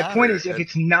it's my point is, if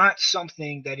it's not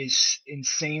something that is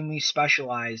insanely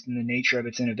specialized in the nature of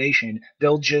its innovation,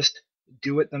 they'll just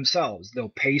do it themselves. They'll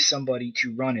pay somebody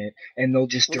to run it, and they'll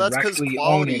just directly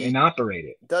own it and operate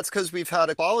it. That's because we've had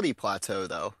a quality plateau,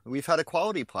 though. We've had a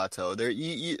quality plateau. There,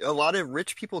 a lot of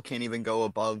rich people can't even go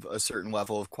above a certain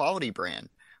level of quality brand.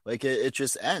 Like, it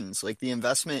just ends. Like, the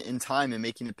investment in time in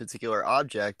making a particular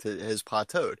object has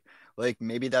plateaued. Like,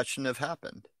 maybe that shouldn't have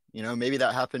happened. Maybe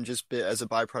that happened just as a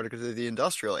byproduct of the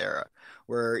industrial era,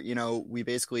 where, we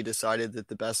basically decided that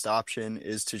the best option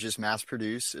is to just mass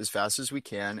produce as fast as we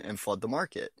can and flood the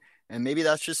market. And maybe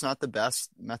that's just not the best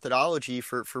methodology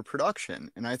for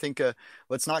production. And I think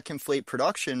let's not conflate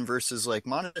production versus like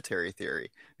monetary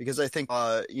theory, because I think,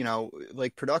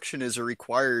 like production is a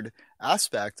required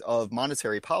aspect of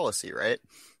monetary policy, right?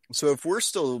 So if we're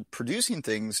still producing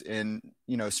things in,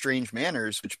 strange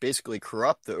manners, which basically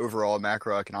corrupt the overall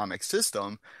macroeconomic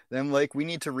system, then like we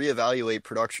need to reevaluate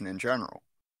production in general.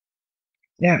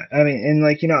 Yeah, I mean, and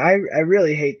like, I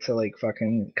really hate to like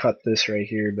fucking cut this right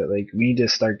here, but like we need to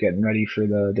start getting ready for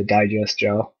the digest,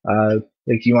 Joe.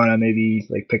 Like, you want to maybe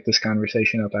like pick this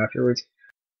conversation up afterwards?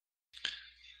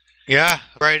 Yeah,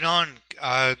 right on.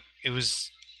 It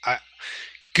was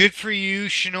good for you,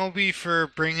 Shinobi, for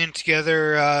bringing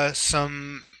together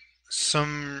some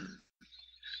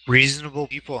reasonable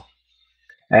people.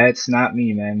 It's not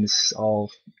me, man. It's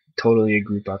all totally a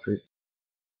group effort.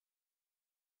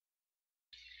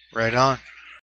 Right on.